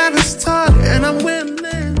soon to have it start, and I'm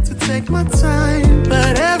willing to take my time.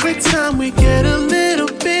 But every time we get a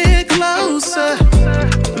little bit closer,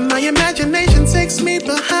 my imagination takes me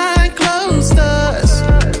behind closed doors,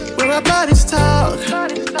 where our bodies talk,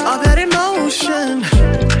 all that emotion,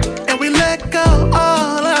 and we let go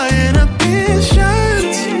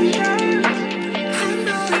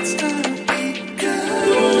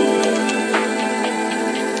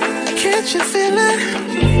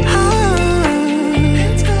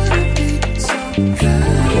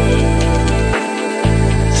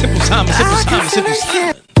Simple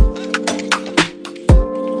Simon.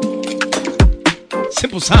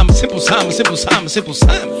 Simple Simon, Simple Simon, Simple Simon, Simple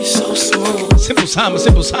Simon. You're so smooth. Simple Simon,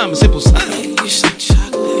 Simple Simon, Simple Simon. You should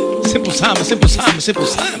chocolate. Simple Simon, Simple Simon, Simple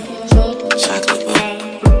Simon. Chocolate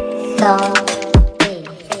bar.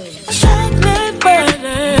 Chocolate butter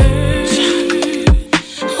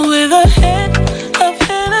with a hint of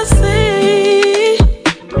Hennessy.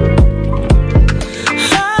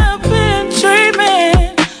 I've been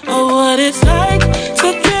dreaming of what it's like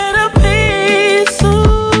to get a piece.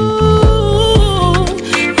 Ooh,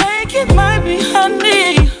 think it might be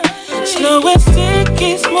honey, slow and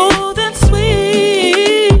sticky, smooth and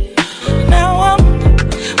sweet. Now I'm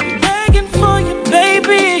begging for you,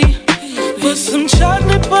 baby. Put some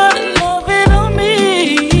chocolate butter, love it on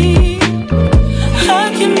me. I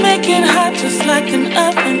can make it hot just like an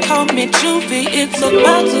oven. Call me Juvie. It's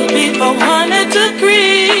about to be 400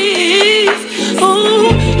 degrees. Ooh,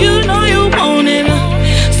 you know you want it.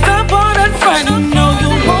 Stop all that front. You know you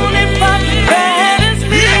want it, pop it bad as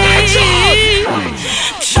me.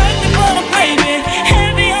 Chocolate butter, baby,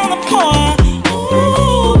 heavy on the pour.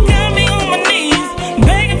 Ooh, got me on my knees,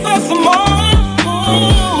 begging for some more.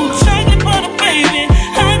 Ooh, chocolate butter, baby,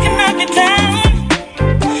 I can knock it down.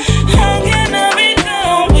 I can knock it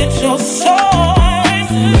down with your sauce.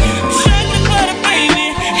 Chocolate butter, baby,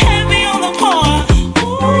 heavy on the pour.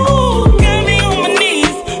 Ooh, got me on my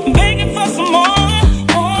knees, begging for some more.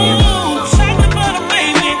 Ooh, chocolate butter,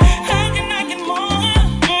 baby, I can knock it more.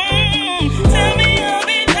 Tell me I'll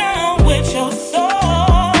be down with your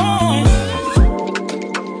sauce.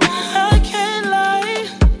 I can't lie.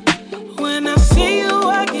 When I see you,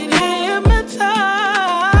 I get hypnotized.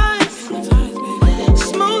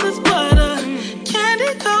 Smooth as butter,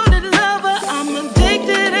 candy coated lover. I'm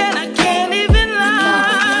addicted and I can't even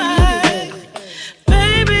lie.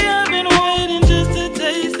 Baby, I've been waiting just to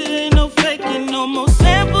taste it. Ain't no faking, no more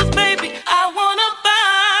samples, baby. I wanna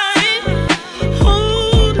bite.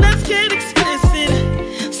 Ooh, let's get explicit.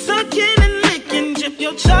 Sucking and licking, drip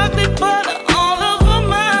your chocolate butter all over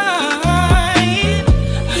mine.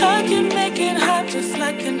 I can make it hot just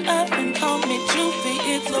like an oven. Call me Juvie.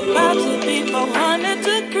 It's about to be 400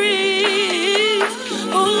 degrees.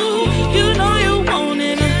 Ooh, you know you want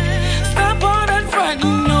it. Stop all that front.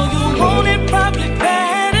 You know you want it probably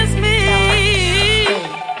bad as me.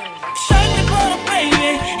 Chocolate butter, baby,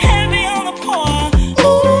 heavy on the pour.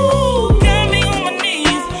 Ooh, got me on my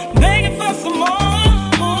knees, begging for some more.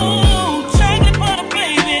 Ooh, chocolate butter,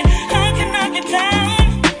 baby, I can knock it down.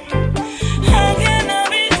 I can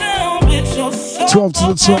knock it down with your soul. 12 to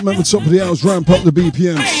the top, remember top of the hours, ramp up the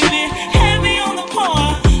BPMs. Heavy on the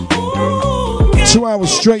pour. 2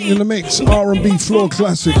 hours straight in the mix, R&B floor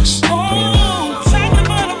classics,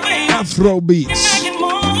 Afro beats,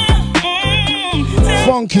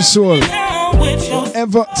 funky soul.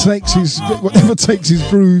 Whatever takes his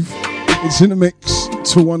groove, it's in the mix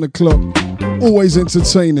till 1 o'clock. Always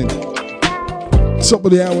entertaining. Top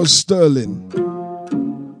of the hour, Sterling.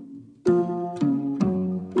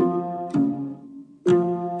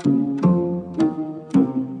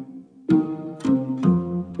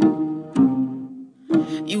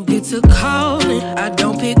 You get to calling, I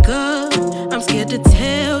don't pick up. I'm scared to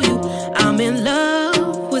tell you I'm in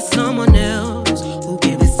love with someone else who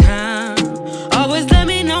give his time. Always let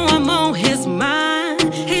me know I'm on his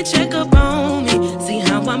mind. He check up on me, see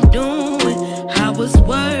how I'm doing, how was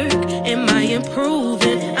work, am I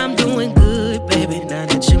improving? I'm doing good, baby, now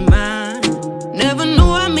that you're mine. Never knew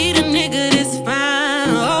I'd meet a nigga this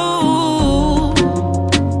fine. Oh,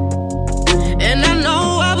 and I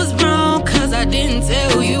know I was wrong, cause I didn't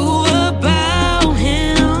tell you about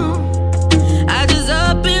him. I just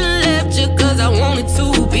up and left you cause I wanted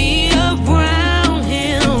to be around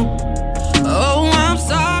him. Oh, I'm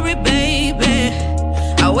sorry, baby,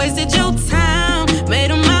 I wasted your time,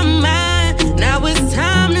 made up my mind. Now it's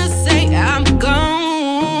time to say I'm gone.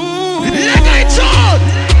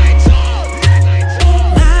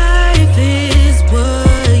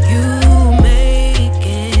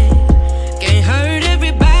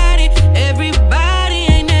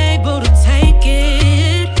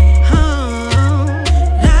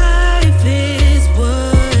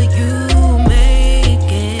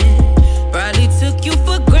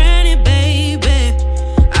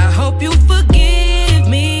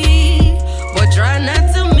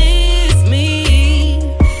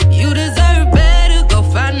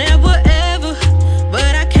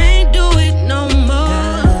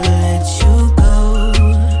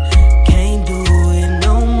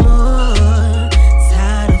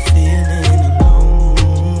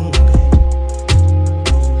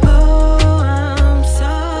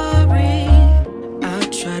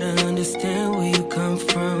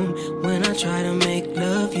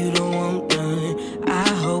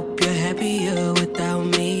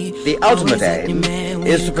 ultimate aim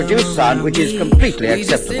is to produce sound which is completely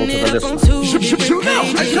acceptable to the listener.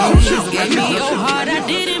 Gave me your heart, I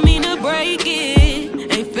didn't mean to break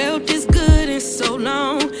it. Ain't felt this good in so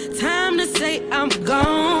long. Time to say I'm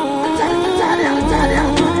gone.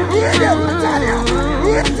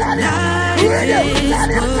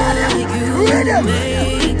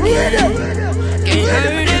 Can't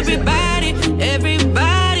hurt everybody.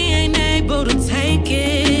 Everybody ain't able to take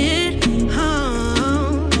it.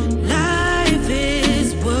 Life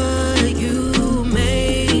is what you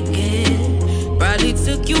make it. Probably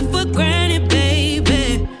took you for granted,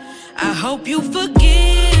 baby. I hope you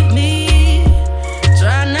forgive me.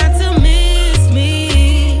 Try not to miss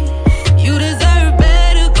me. You deserve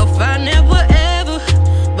better. Go find that whatever.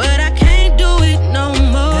 But I can't do it no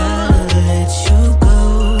more. Gotta let you go.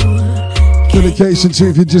 Dedication to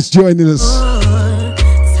if you're just joining us.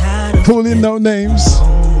 Call in no names.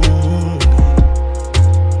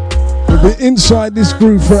 We'll be inside this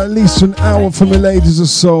groove for at least an hour from the Ladies of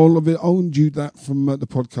Soul. I've owned you that from the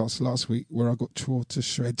podcast last week where I got tore to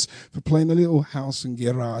shreds for playing a little house and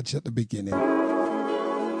garage at the beginning. I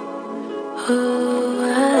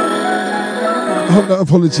hope that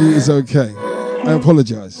apology is okay. I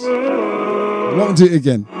apologise. I won't do it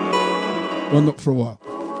again. Well, not for a while.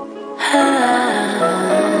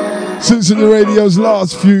 Since in the radio's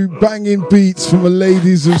last few banging beats from the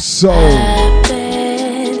Ladies of Soul.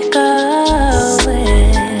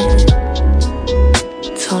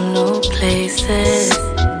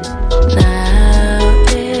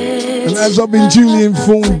 And as I've been duly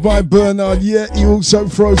informed by Bernard, yeah, he also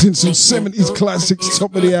throws in some 70s classics,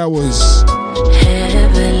 top of the hours.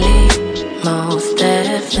 Heavily, most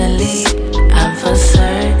definitely, I'm for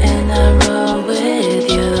certain I roll with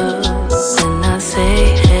you. When I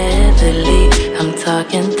say heavily, I'm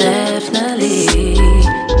talking definitely.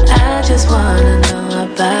 I just wanna know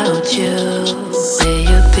about you. Will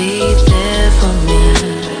you be there for me?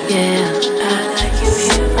 Yeah, I like you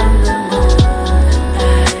here from the moon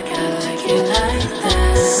back. I like you like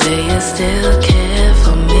that. Will you still care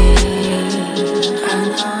for me? I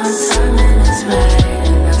know our timing is right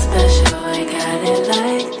and I'm special. I got it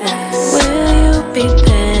like that. Will you be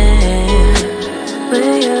there?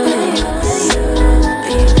 Will you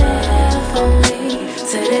be there for me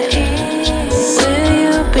to the end? Will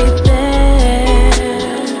you be there?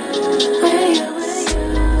 Will you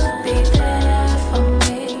be there for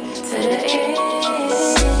me to the end?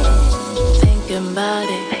 Thinking about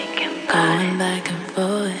it, going back and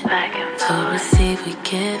forth. To receive, we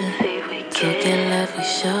give it. To get love, we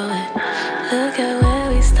show it. Look at where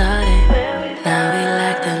we started. Now we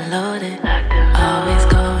locked and loaded. Always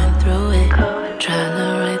going through it. Trying to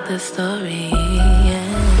write the story.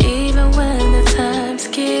 Yeah. Even when the times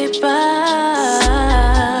keep by,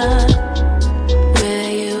 will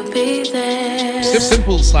you be there?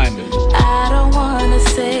 Simple, Simon. I don't wanna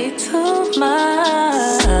say too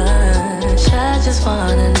much. I just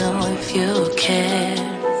wanna know if you care.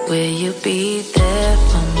 Will you be there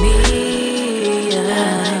for me? I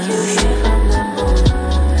like you here from the moon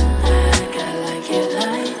back. I like you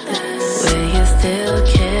like that. Will you still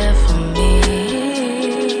care for me?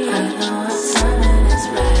 I know our timing is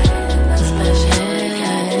right and I'm special. I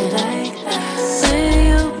got it like that. Will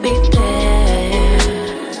you be there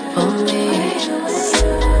for me?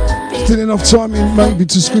 Still enough time in maybe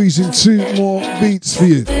to squeeze in 2 more beats for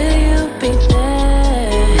you.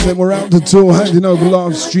 Then we're out the door, handing over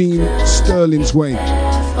live stream Sterling's way.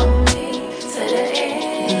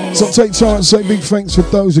 So I'll take time and say big thanks for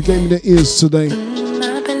those who gave me their ears today.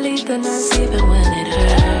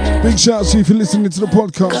 Big shout out to you for listening to the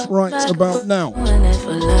podcast right about now.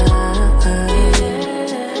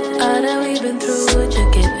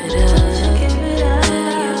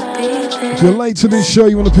 If you're late to this show,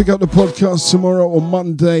 you want to pick up the podcast tomorrow or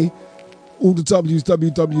Monday, all the W's,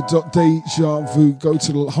 www.dejavu. Go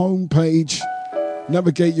to the home page,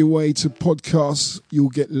 navigate your way to podcasts. You'll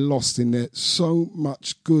get lost in there. So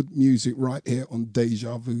much good music right here on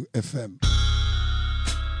Deja Vu FM.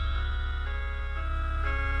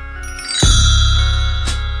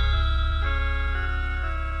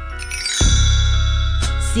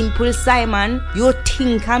 Simple Simon, you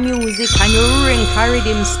think of music and you ring a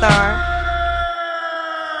rhythm star.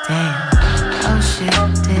 Damn. Oh shit,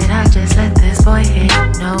 did I just let this boy hit?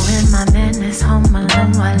 Knowing my man is home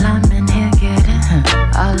alone while I'm in here getting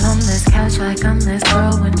all on this couch like I'm this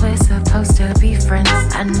girl when we're supposed to be friends.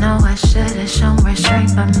 I know I should've shown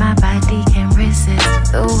restraint, but my body can't resist.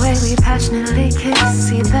 The way we passionately kiss,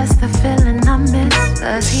 see that's the feeling I miss.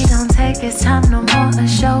 Cause he don't take his time no more to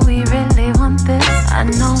show we really want this. I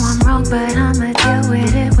know I'm wrong, but I'ma deal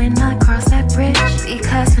with it when I cross that bridge.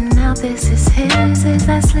 Because for now this is his, as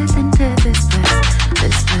I slip into this bliss,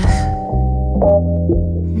 this bliss.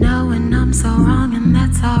 Knowing I'm so wrong and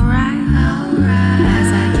that's alright, alright.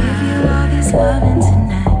 As I give you all this loving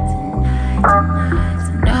tonight,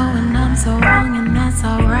 knowing I'm so wrong and that's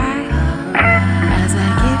alright. As I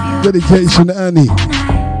give you dedication to Annie.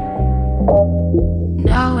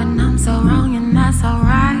 knowing I'm so wrong and that's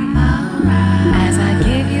alright. As I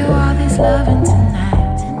give you all this loving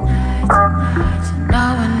tonight,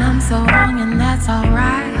 knowing I'm so wrong and that's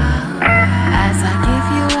alright. As I give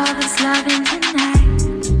you all this loving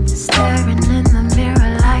tonight, staring in the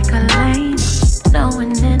mirror like a lame,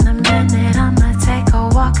 knowing in a minute I'ma take a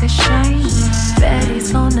walk of shame.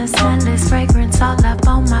 Betty's gonna smell this fragrance all up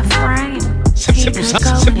on my frame. Simple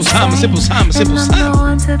Simon. And I'm the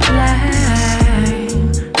one to blame.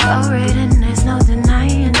 For it and there's no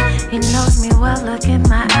denying. He knows me well, look in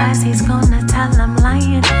my eyes, he's gonna tell I'm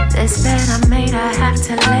lying. This bed I made, I have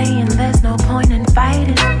to lay in, there's no point in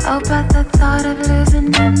fighting. Oh, but the thought of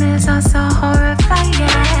losing him is also horrifying.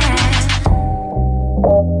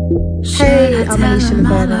 Hey, I'm Alicia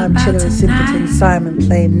Nevada, I'm chilling with Simpleton Simon,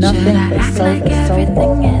 playing nothing but soul.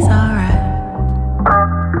 Everything is alright.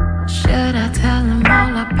 Should I tell him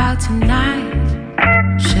all about tonight?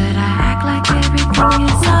 Should I act like everything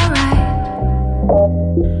is alright?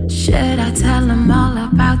 Should I tell him all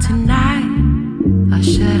about tonight? Or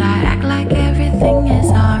should I act like everything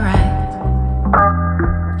is alright?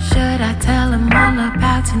 Should I tell him all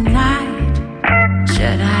about tonight?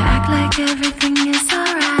 Should I act like everything is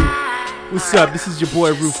alright? What's up? This is your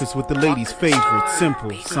boy Rufus with the ladies' favorite,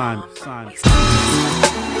 Simple Simon.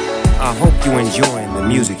 I hope you're enjoying the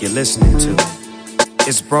music you're listening to.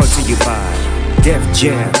 It's brought to you by Def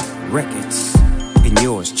Jam Records and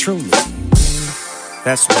yours truly.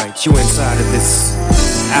 That's right, you inside of this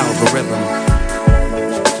algorithm.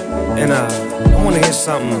 And I want to hear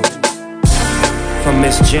something from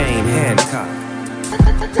Miss Jane Hancock.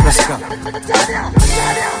 Let's go.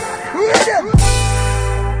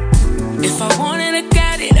 If I wanted, I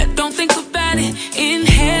got it. I don't think about it.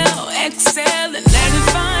 Inhale, exhale, and let it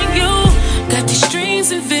find you. Got these dreams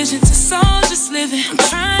and visions, it's all just living. I'm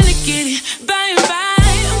trying to get it by and by.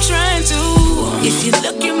 I'm trying to. If you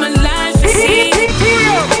look at my life and see.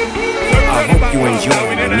 I hope you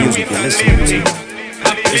enjoy the music you're listening to.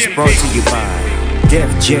 It's brought to you by Def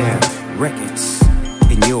Jam Records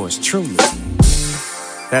and yours truly.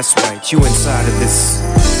 That's right, you inside of this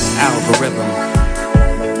algorithm.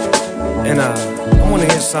 And I want to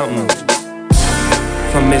hear something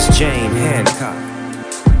from Miss Jane Hancock.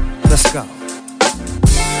 Let's go.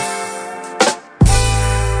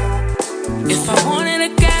 If I want it, I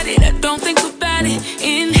got it. I don't think about it.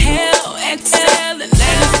 Inhale, exhale, and let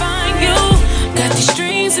it find you. Got these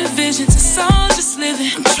dreams and visions, it's all just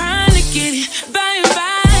living. I'm trying to get it by and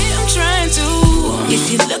by. I'm trying to.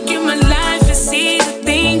 If you look at my life and see the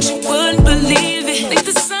things you wouldn't believe it. Think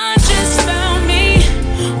the sun just found me.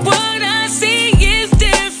 What I see is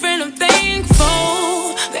different. I'm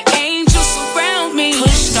thankful. The angels surround me.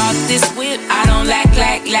 Pushed off this whip, I don't lack.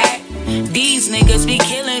 These niggas be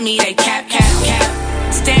killing me, they cap.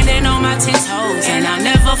 Standing on my 10 toes, and I'll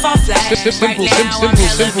never fall flat. Right now I'm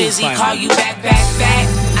hella busy, call you back.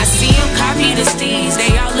 I see them copy the steeds,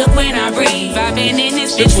 they all look when I breathe. I've been in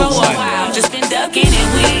this bitch for a while, just been ducking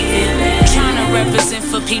and weaving. Trying to represent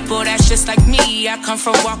for people that's just like me. I come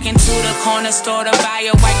from walking to the corner store to buy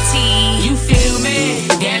a white tee. You feel me?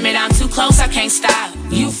 Damn it, I'm too close, I can't stop.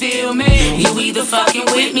 You feel me? You either fucking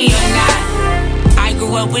with me or not. I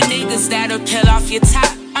grew up with niggas that'll peel off your top.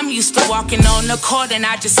 I'm used to walking on the court and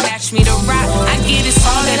I just snatch me the rock. I get it's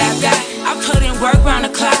all that I got. I put in work round the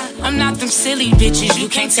clock. I'm not them silly bitches, you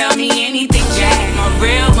can't tell me anything, Jack. My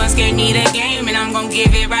real ones gave me the game and I'm gon'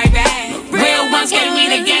 give it right back. Real ones gave me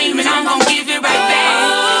the game and I'm gon' give it right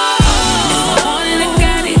back. If I want it, I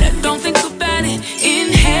got it. I don't think about it.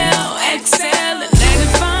 Inhale, exhale, and let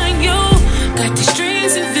it find you. Got these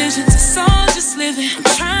dreams and visions, it's all just living. I'm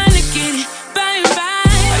trying to get it by and by.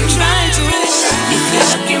 I'm trying to. If you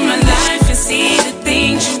look in my life and see the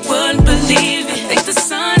things you wouldn't believe it. Think the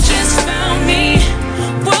sun just found me.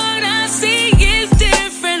 What I see is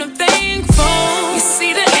different, I'm thankful. You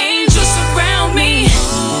see the angels surround me.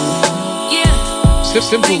 Yeah.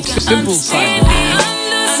 Simple Simon.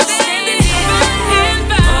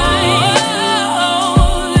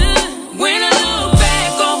 When I look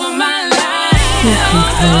back over my life, you can call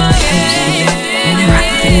it toasty and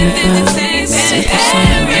wrap it in a bow. Simple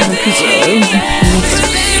Simon can, 'cause oh, he plays so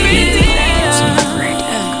sweet, gets me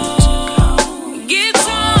ready. Gets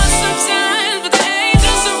hard sometimes, but the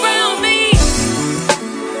angels around me.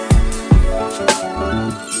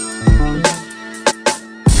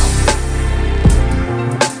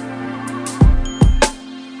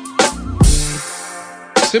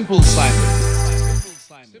 Simple Simon.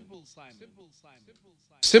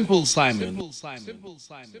 Simple Simon.